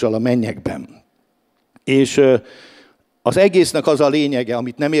Krisztussal a mennyekben. És az egésznek az a lényege,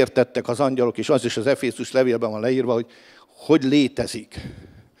 amit nem értettek az angyalok, és az is az Efézus levélben van leírva, hogy létezik.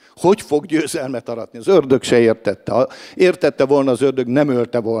 Hogy fog győzelmet aratni? Az ördög se értette. Ha értette volna az ördög, nem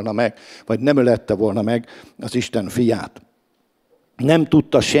ölte volna meg, vagy nem ölette volna meg az Isten fiát. Nem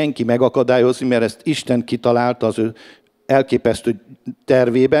tudta senki megakadályozni, mert ezt Isten kitalálta az ő elképesztő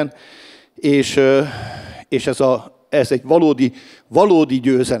tervében, és ez egy valódi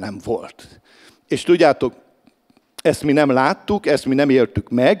győzelem volt. És tudjátok, ezt mi nem láttuk, ezt mi nem éltük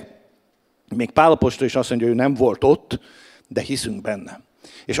meg, még Pál apostol is azt mondja, hogy ő nem volt ott, de hiszünk benne.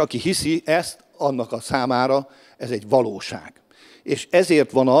 És aki hiszi ezt, annak a számára ez egy valóság. És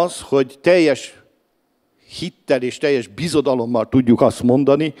ezért van az, hogy teljes hittel és teljes bizodalommal tudjuk azt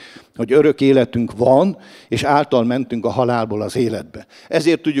mondani, hogy örök életünk van, és által mentünk a halálból az életbe.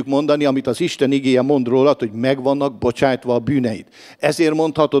 Ezért tudjuk mondani, amit az Isten igéje mond rólad, hogy meg vannak bocsájtva a bűneid. Ezért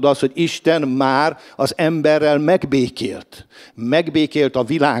mondhatod azt, hogy Isten már az emberrel megbékélt. Megbékélt a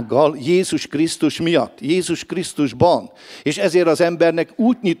világgal Jézus Krisztus miatt, Jézus Krisztusban. És ezért az embernek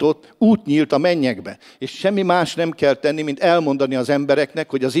út nyílt a mennyekbe. És semmi más nem kell tenni, mint elmondani az embereknek,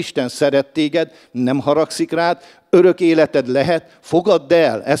 hogy az Isten szeret téged, nem haragszik rád, örök életed lehet, fogadd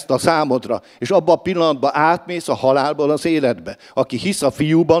el ezt a számodra, és abban a pillanatban átmész a halálból az életbe. Aki hisz a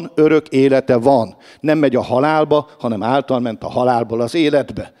fiúban, örök élete van. Nem megy a halálba, hanem által ment a halálból az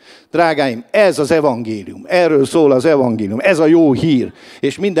életbe. Drágáim, ez az evangélium, erről szól az evangélium, ez a jó hír,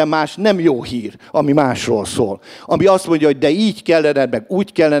 és minden más nem jó hír, ami másról szól. Ami azt mondja, hogy de így kellene, meg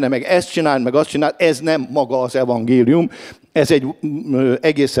úgy kellene, meg ezt csináld, meg azt csináld, ez nem maga az evangélium, ez egy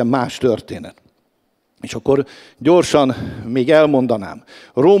egészen más történet. És akkor gyorsan még elmondanám.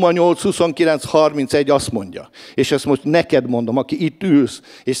 Róma 8:29-31 azt mondja, és ezt most neked mondom, aki itt ülsz,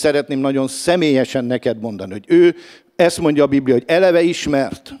 és szeretném nagyon személyesen neked mondani, hogy ő, ezt mondja a Biblia, hogy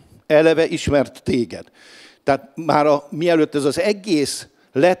eleve ismert téged. Tehát már mielőtt ez az egész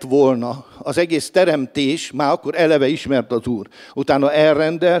lett volna az egész teremtés, már akkor eleve ismert az Úr. Utána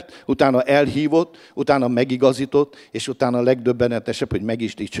elrendelt, utána elhívott, utána megigazított, és utána a legdöbbenetesebb, hogy meg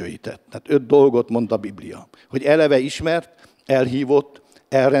is dicsőített. Tehát 5 dolgot mond a Biblia. Hogy eleve ismert, elhívott,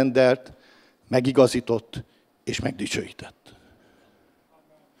 elrendelt, megigazított, és megdicsőített.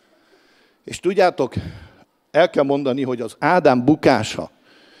 És tudjátok, el kell mondani, hogy az Ádám bukása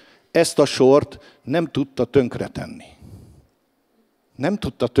ezt a sort nem tudta tönkretenni. Nem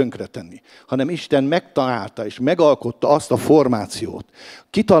tudta tönkretenni, hanem Isten megtalálta és megalkotta azt a formációt.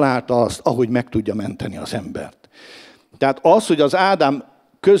 Kitalálta azt, ahogy meg tudja menteni az embert. Tehát az, hogy az Ádám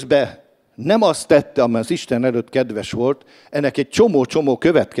közben nem azt tette, ami az Isten előtt kedves volt, ennek egy csomó-csomó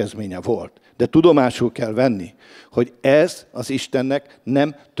következménye volt. De tudomásul kell venni, hogy ez az Istennek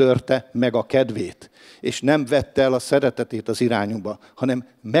nem törte meg a kedvét, és nem vette el a szeretetét az irányunkba, hanem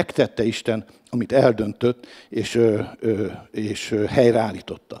megtette Isten, amit eldöntött, és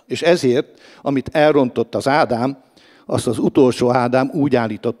helyreállította. És ezért, amit elrontott az Ádám, azt az utolsó Ádám úgy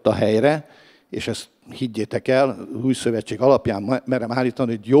állította helyre, és ezt higgyétek el, új szövetség alapján merem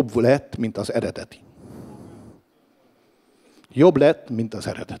állítani, hogy jobb lett, mint az eredeti. Jobb lett, mint az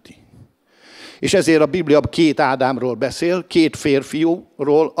eredeti. És ezért a Biblia 2 Ádámról beszél, 2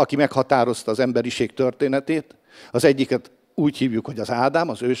 férfiúról, aki meghatározta az emberiség történetét. Az egyiket úgy hívjuk, hogy az Ádám,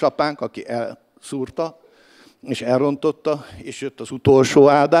 az ősapánk, aki elszúrta és elrontotta, és jött az utolsó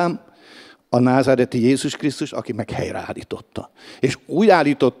Ádám, a názáreti Jézus Krisztus, aki meg helyreállította. És úgy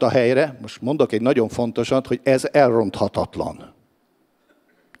állította helyre, most mondok egy nagyon fontosat, hogy ez elronthatatlan.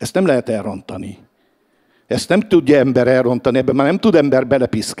 Ezt nem lehet elrontani. Ezt nem tudja ember elrontani, ebben már nem tud ember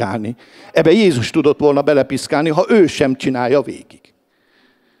belepiszkálni. Ebben Jézus tudott volna belepiszkálni, ha ő sem csinálja végig.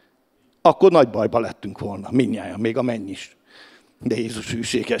 Akkor nagy bajba lettünk volna, mindnyájan, még a menny is. De Jézus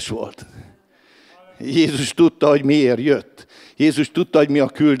hűséges volt. Jézus tudta, hogy miért jött. Jézus tudta, hogy mi a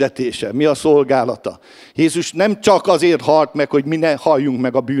küldetése, mi a szolgálata. Jézus nem csak azért halt meg, hogy mi ne halljunk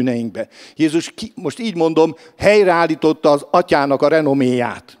meg a bűneinkbe. Jézus, most így mondom, helyreállította az atyának a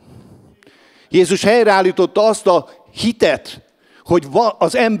renoméját. Jézus helyreállította azt a hitet, hogy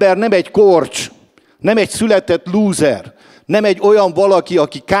az ember nem egy korcs, nem egy született lúzer, nem egy olyan valaki,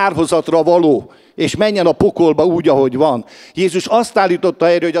 aki kárhozatra való, és menjen a pokolba úgy, ahogy van. Jézus azt állította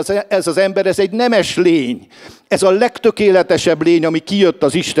helyre, hogy ez az ember, ez egy nemes lény. Ez a legtökéletesebb lény, ami kijött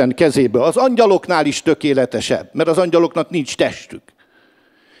az Isten kezéből. Az angyaloknál is tökéletesebb, mert az angyaloknak nincs testük.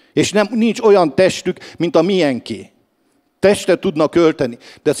 És nincs olyan testük, mint a miénké. Testet tudnak ölteni.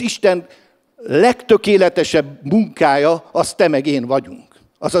 De az Isten legtökéletesebb munkája, az te meg én vagyunk.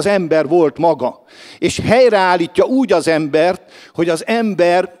 Az az ember volt maga. És helyreállítja úgy az embert, hogy az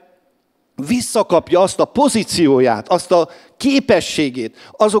ember visszakapja azt a pozícióját, azt a képességét,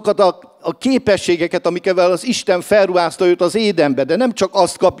 azokat a képességeket, amikkel az Isten felruházta őt az Édenbe, de nem csak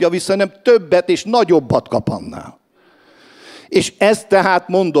azt kapja vissza, hanem többet és nagyobbat kap annál. És ezt tehát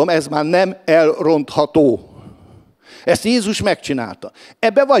mondom, ez már nem elrontható. Ezt Jézus megcsinálta.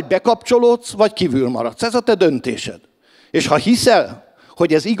 Ebbe vagy bekapcsolódsz, vagy kívül maradsz. Ez a te döntésed. És ha hiszel,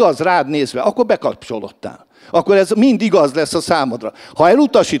 hogy ez igaz rád nézve, akkor bekapcsolódtál. Akkor ez mind igaz lesz a számodra. Ha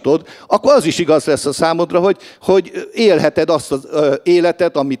elutasítod, akkor az is igaz lesz a számodra, hogy élheted azt az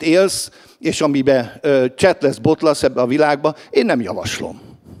életet, amit élsz, és amiben csetlesz, botlasz ebbe a világba. Én nem javaslom.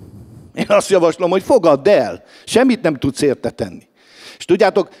 Én azt javaslom, hogy fogadd el. Semmit nem tudsz érte tenni. És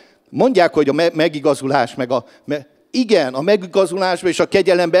tudjátok, mondják, hogy a megigazulás, igen, a megigazulásban és a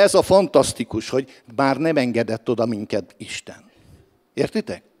kegyelemben ez a fantasztikus, hogy már nem engedett oda minket Isten.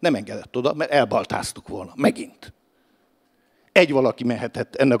 Értitek? Nem engedett oda, mert elbaltáztuk volna. Megint. Egy valaki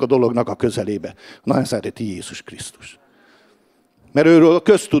mehetett ennek a dolognak a közelébe. A názáreti Jézus Krisztus. Mert őről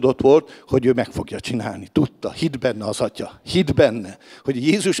köztudott volt, hogy ő meg fogja csinálni. Tudta, hitt benne az atya. Hitt benne, hogy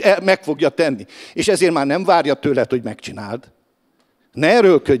Jézus meg fogja tenni. És ezért már nem várja tőled, hogy megcsináld. Ne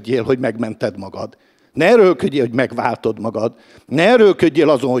erőlködjél, hogy megmented magad. Ne erőlködjél, hogy megváltod magad. Ne erőlködjél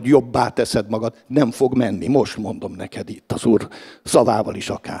azon, hogy jobbá teszed magad. Nem fog menni. Most mondom neked itt az Úr szavával is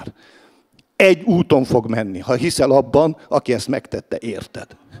akár. Egy úton fog menni, ha hiszel abban, aki ezt megtette, érted.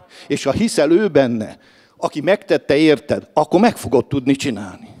 És ha hiszel ő benne, aki megtette, érted, akkor meg fogod tudni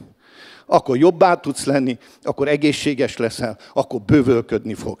csinálni. Akkor jobbá tudsz lenni, akkor egészséges leszel, akkor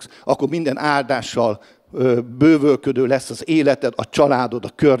bővölködni fogsz. Akkor minden áldással bővölködő lesz az életed, a családod,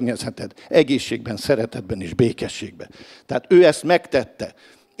 a környezeted, egészségben, szeretetben és békességben. Tehát ő ezt megtette.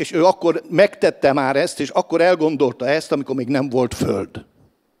 És ő akkor megtette már ezt, és akkor elgondolta ezt, amikor még nem volt föld.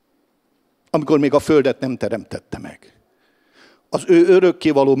 Amikor még a földet nem teremtette meg. Az ő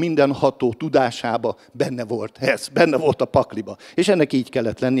örökkévaló mindenható tudásába benne volt ez, benne volt a pakliba. És ennek így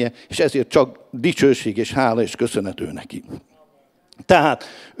kellett lennie, és ezért csak dicsőség és hála és köszönet ő neki. Tehát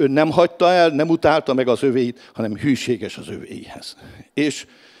ő nem hagyta el, nem utálta meg az övéit, hanem hűséges az övéihez. És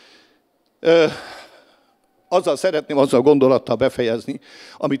azzal a gondolattal befejezni,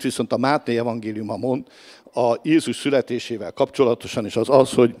 amit viszont a Máté evangéliuma mond a Jézus születésével kapcsolatosan, és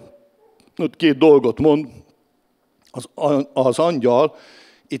az, hogy ott két dolgot mond. Az angyal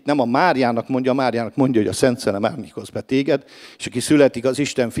itt nem a Máriának mondja, hogy a Szent Szellem árnyékoz be téged, és aki születik, az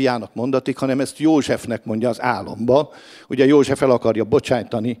Isten fiának mondatik, hanem ezt Józsefnek mondja az álomba. Ugye József el akarja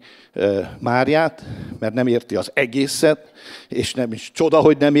bocsájtani Máriát, mert nem érti az egészet, és nem is csoda,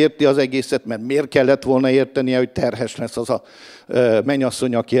 hogy nem érti az egészet, mert miért kellett volna értenie, hogy terhes lesz az a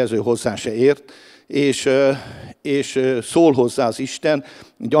mennyasszony, akihez ő hozzá se ért. És szól hozzá az Isten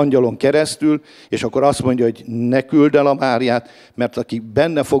egy angyalon keresztül, és akkor azt mondja, hogy ne küld el a Máriát, mert aki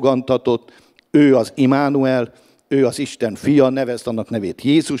benne fogantatott, ő az Immanuel, ő az Isten fia, nevezd annak nevét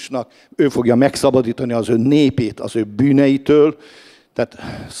Jézusnak, ő fogja megszabadítani az ő népét az ő bűneitől, tehát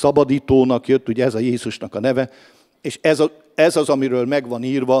szabadítónak jött, ugye ez a Jézusnak a neve, és ez az, amiről meg van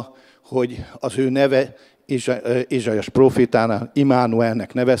írva, hogy az ő neve Ézsaiás profétánál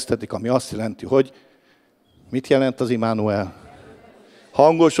Immanuelnek neveztetik, ami azt jelenti, hogy mit jelent az Immanuel?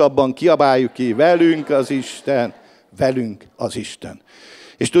 Hangosabban kiabáljuk ki, velünk az Isten, velünk az Isten.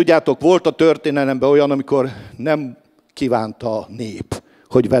 És tudjátok, volt a történelemben olyan, amikor nem kívánta a nép,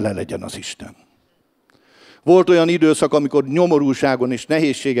 hogy vele legyen az Isten. Volt olyan időszak, amikor nyomorúságon és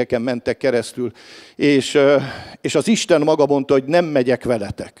nehézségeken mentek keresztül, és az Isten maga mondta, hogy nem megyek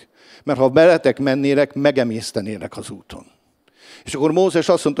veletek. Mert ha veletek mennélek, megemésztenélek az úton. És akkor Mózes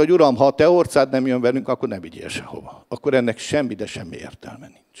azt mondta, hogy Uram, ha a te orcád nem jön velünk, akkor ne vigyél sehova. Akkor ennek semmi, de semmi értelme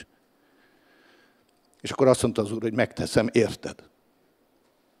nincs. És akkor azt mondta az Úr, hogy megteszem, érted?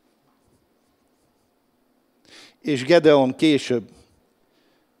 És Gedeon később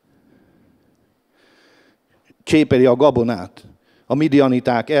csépeli a gabonát. A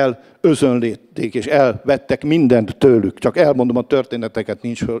midianiták elözönlítették, és elvettek mindent tőlük. Csak elmondom a történeteket,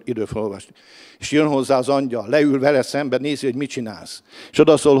 nincs idő felolvasni. És jön hozzá az angyal, leül vele szembe, nézi, hogy mit csinálsz. És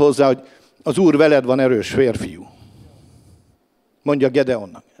odaszól hozzá, hogy az Úr veled van, erős férfiú. Mondja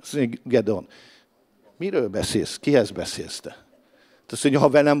Gedeonnak. Azt mondja, Gedeon, miről beszélsz? Kihez beszélsz te? Azt mondja, ha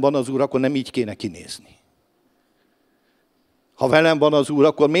velem van az Úr, akkor nem így kéne kinézni. Ha velem van az Úr,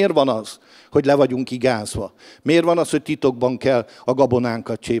 akkor miért van az, hogy le vagyunk igázva? Miért van az, hogy titokban kell a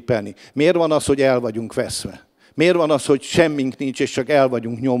gabonánkat csépelni? Miért van az, hogy el vagyunk veszve? Miért van az, hogy semmink nincs, és csak el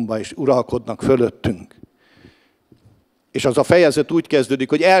vagyunk nyomva, és uralkodnak fölöttünk? És az a fejezet úgy kezdődik,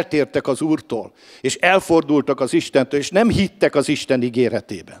 hogy eltértek az Úrtól, és elfordultak az Istentől, és nem hittek az Isten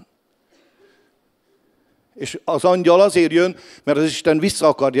ígéretében. És az angyal azért jön, mert az Isten vissza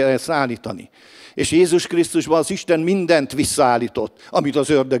akarja ezt állítani. És Jézus Krisztusban az Isten mindent visszaállított, amit az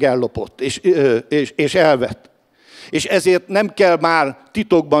ördög ellopott és elvett. És ezért nem kell már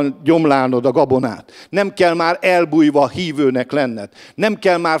titokban gyomlálnod a gabonát. Nem kell már elbújva hívőnek lenned. Nem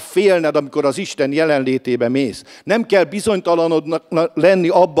kell már félned, amikor az Isten jelenlétébe mész. Nem kell bizonytalanodnak lenni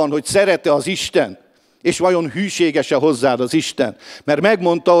abban, hogy szeret-e az Isten, és vajon hűséges-e hozzád az Isten. Mert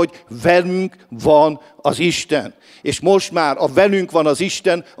megmondta, hogy velünk van az Isten. És most már a velünk van az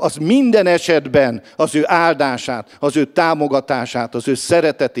Isten, az minden esetben az ő áldását, az ő támogatását, az ő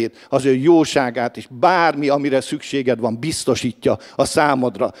szeretetét, az ő jóságát, és bármi, amire szükséged van, biztosítja a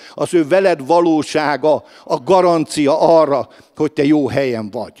számodra. Az ő veled valósága a garancia arra, hogy te jó helyen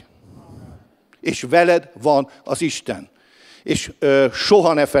vagy. És veled van az Isten. És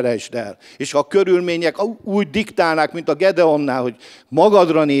soha ne felejtsd el. És ha a körülmények úgy diktálnák, mint a Gedeonnál, hogy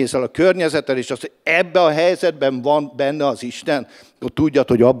magadra nézel a környezetel, és azt, hogy ebbe a helyzetben van benne az Isten, akkor tudjad,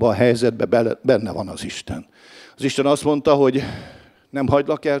 hogy abban a helyzetben benne van az Isten. Az Isten azt mondta, hogy nem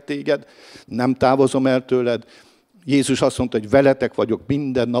hagylak el téged, nem távozom el tőled. Jézus azt mondta, hogy veletek vagyok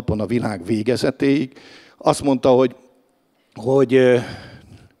minden napon a világ végezetéig. Azt mondta, hogy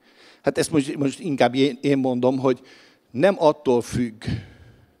hát ezt most inkább én mondom, hogy nem attól függ,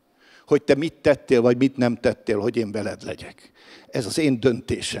 hogy te mit tettél, vagy mit nem tettél, hogy én veled legyek. Ez az én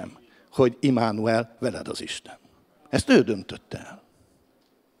döntésem, hogy Immanuel, veled az Isten. Ezt ő döntötte el.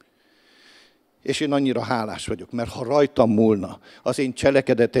 És én annyira hálás vagyok, mert ha rajtam múlna, az én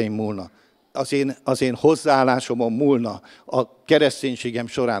cselekedeteim múlna, az én hozzáállásomon múlna a kereszténységem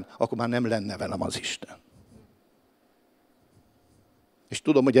során, akkor már nem lenne velem az Isten. És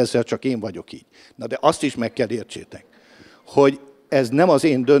tudom, hogy ezzel csak én vagyok így. Na de azt is meg kell értsétek, hogy ez nem az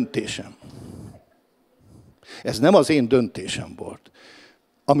én döntésem. Ez nem az én döntésem volt.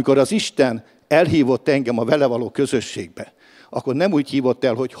 Amikor az Isten elhívott engem a vele való közösségbe, akkor nem úgy hívott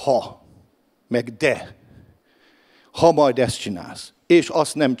el, hogy ha, meg de, Ha majd ezt csinálsz, és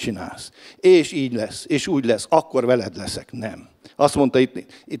azt nem csinálsz, és így lesz, és úgy lesz, akkor veled leszek. Nem. Azt mondta,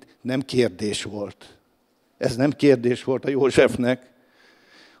 itt nem kérdés volt. Ez nem kérdés volt a Józsefnek,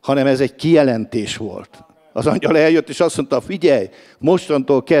 hanem ez egy kijelentés volt. Az angyal eljött, és azt mondta, figyelj,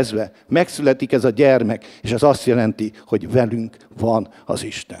 mostantól kezdve megszületik ez a gyermek, és ez azt jelenti, hogy velünk van az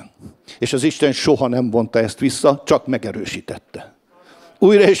Isten. És az Isten soha nem vonta ezt vissza, csak megerősítette.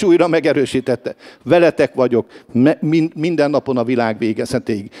 Újra és újra megerősítette. Veletek vagyok minden napon a világ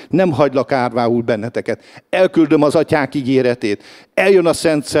végezetéig. Nem hagylak árvául benneteket. Elküldöm az atyák ígéretét. Eljön a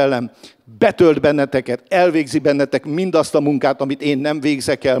Szent Szellem, betölt benneteket, elvégzi bennetek mindazt a munkát, amit én nem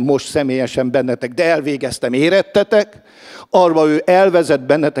végzek el most személyesen bennetek, de elvégeztem, érettetek. Arra ő elvezet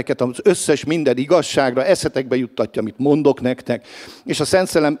benneteket az összes minden igazságra, eszetekbe juttatja, amit mondok nektek. És a Szent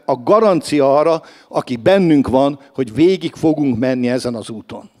Szellem a garancia arra, aki bennünk van, hogy végig fogunk menni ezen az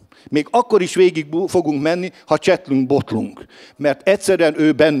úton. Még akkor is végig fogunk menni, ha csetlünk, botlunk. Mert egyszerűen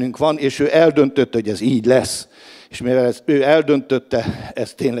ő bennünk van, és ő eldöntötte, hogy ez így lesz. És mivel ő eldöntötte,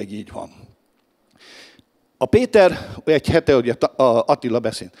 ez tényleg így van. A Péter, egy hete, hogy Attila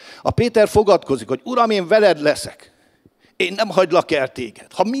beszélt, a Péter fogadkozik, hogy Uram, én veled leszek. Én nem hagylak el téged.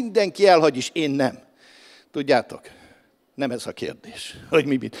 Ha mindenki elhagy is, én nem. Tudjátok, nem ez a kérdés, hogy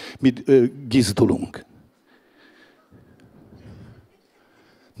mi gizdulunk.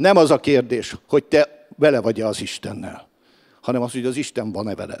 Nem az a kérdés, hogy te vele vagy-e az Istennel, hanem az, hogy az Isten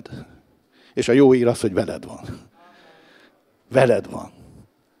van-e veled. És a jó ír az, hogy veled van. Veled van.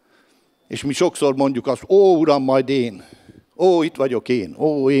 És mi sokszor mondjuk azt, ó, Uram, majd én. Ó, itt vagyok én.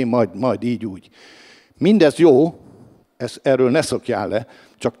 Ó, én majd így úgy. Mindez jó, erről ne szokjál le,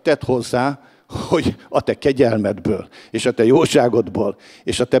 csak tedd hozzá, hogy a te kegyelmedből, és a te jóságodból,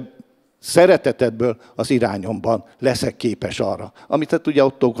 és a te szeretetedből az irányomban leszek képes arra. Amit hát ugye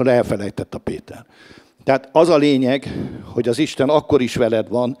ott elfelejtett a Péter. Tehát az a lényeg, hogy az Isten akkor is veled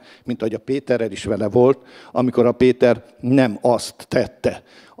van, mint ahogy a Péterrel is vele volt, amikor a Péter nem azt tette,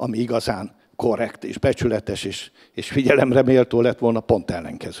 ami igazán korrekt és becsületes és figyelemre méltó lett volna, pont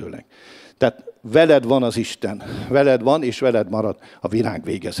ellenkezőleg. Tehát veled van az Isten, veled van és veled marad a világ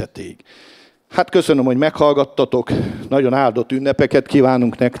végezetéig. Hát köszönöm, hogy meghallgattatok, nagyon áldott ünnepeket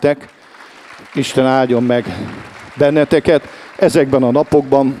kívánunk nektek. Isten áldjon meg benneteket ezekben a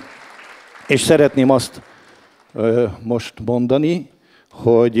napokban, és szeretném azt most mondani,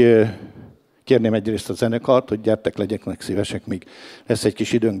 hogy kérném egyrészt a zenekart, hogy gyertek, legyenek szívesek, míg lesz egy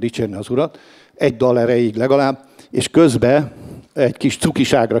kis időnk dicsérni az Urat, egy dal erejéig legalább, és közben egy kis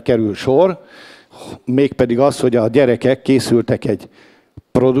cukiságra kerül sor, mégpedig az, hogy a gyerekek készültek egy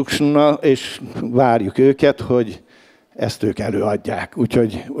productionnal, és várjuk őket, hogy ezt ők előadják.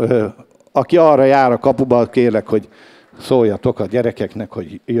 Úgyhogy aki arra jár a kapuba, kérlek, hogy szóljatok a gyerekeknek,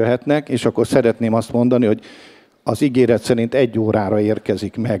 hogy jöhetnek, és akkor szeretném azt mondani, hogy az ígéret szerint 1 órára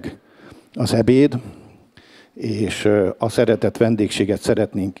érkezik meg az ebéd, és a szeretett vendégséget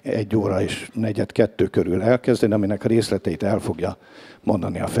szeretnénk 1 óra és 1:45 körül elkezdeni, aminek a részleteit el fogja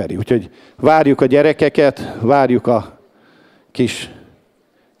mondani a Feri. Úgyhogy várjuk a gyerekeket, várjuk a kis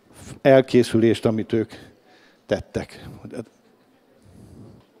elkészülést, amit ők tettek.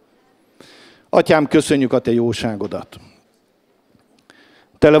 Atyám, köszönjük a te jóságodat.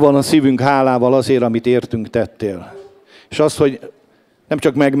 Tele van a szívünk hálával azért, amit értünk tettél. És az, hogy nem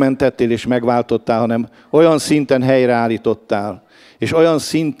csak megmentettél és megváltottál, hanem olyan szinten helyreállítottál, és olyan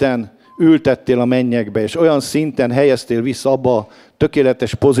szinten ültettél a mennyekbe, és olyan szinten helyeztél vissza abba a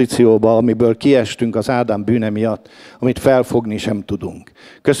tökéletes pozícióba, amiből kiestünk az Ádám bűne miatt, amit felfogni sem tudunk.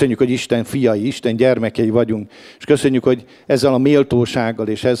 Köszönjük, hogy Isten fiai, Isten gyermekei vagyunk, és köszönjük, hogy ezzel a méltósággal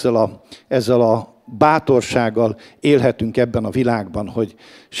és ezzel a bátorsággal élhetünk ebben a világban, hogy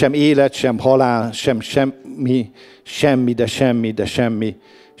sem élet, sem halál,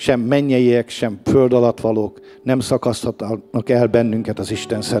 sem mennyeiek, sem föld alatt valók nem szakaszthatnak el bennünket az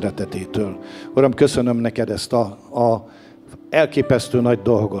Isten szeretetétől. Uram, köszönöm neked ezt a elképesztő nagy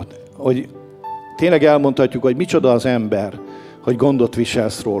dolgot, hogy tényleg elmondhatjuk, hogy micsoda az ember, hogy gondot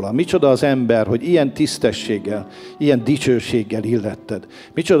viselsz róla. Micsoda az ember, hogy ilyen tisztességgel, ilyen dicsőséggel illetted.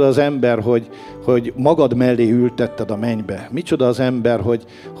 Micsoda az ember, hogy magad mellé ültetted a mennybe. Micsoda az ember,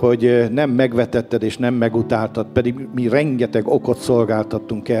 hogy nem megvetetted és nem megutáltad, pedig mi rengeteg okot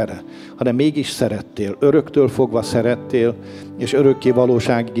szolgáltattunk erre, hanem mégis szerettél. Öröktől fogva szerettél, és örökké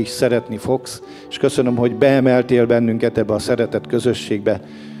valóságig is szeretni fogsz. És köszönöm, hogy beemeltél bennünket ebbe a szeretet közösségbe,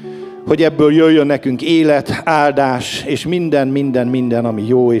 hogy ebből jöjjön nekünk élet, áldás, és minden, ami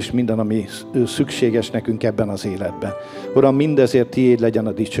jó, és minden, ami szükséges nekünk ebben az életben. Uram, mindezért tiéd legyen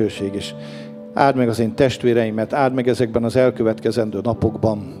a dicsőség, és áld meg az én testvéreimet, áld meg ezekben az elkövetkezendő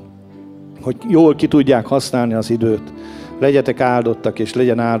napokban. hogy jól ki tudják használni az időt. Legyetek áldottak, és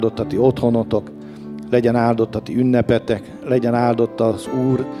legyen áldott a ti otthonotok, legyen áldott a ti ünnepetek, legyen áldott az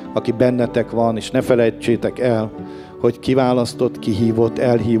Úr, aki bennetek van, és ne felejtsétek el, hogy kiválasztott, kihívott,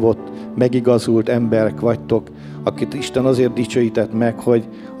 elhívott, megigazult emberek vagytok, akit Isten azért dicsőített meg, hogy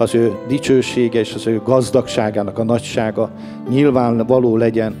az ő dicsősége és az ő gazdagságának a nagysága nyilvánvaló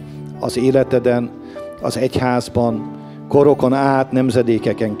legyen az életeden, az egyházban, korokon át,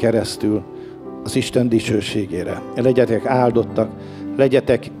 nemzedékeken keresztül az Isten dicsőségére. Legyetek áldottak,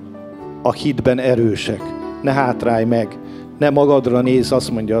 legyetek a hitben erősek, ne hátrálj meg, ne magadra nézz,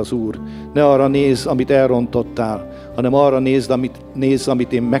 azt mondja az Úr, ne arra nézz, amit elrontottál, hanem arra nézz,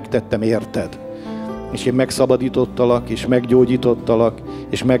 amit én megtettem érted. És én megszabadítottalak, és meggyógyítottalak,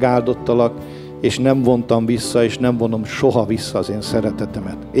 és megáldottalak, és nem vontam vissza, és nem vonom soha vissza az én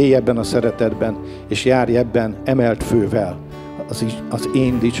szeretetemet. Élj ebben a szeretetben, és járj ebben emelt fővel az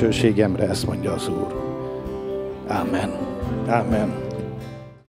én dicsőségemre, ezt mondja az Úr. Amen. Amen.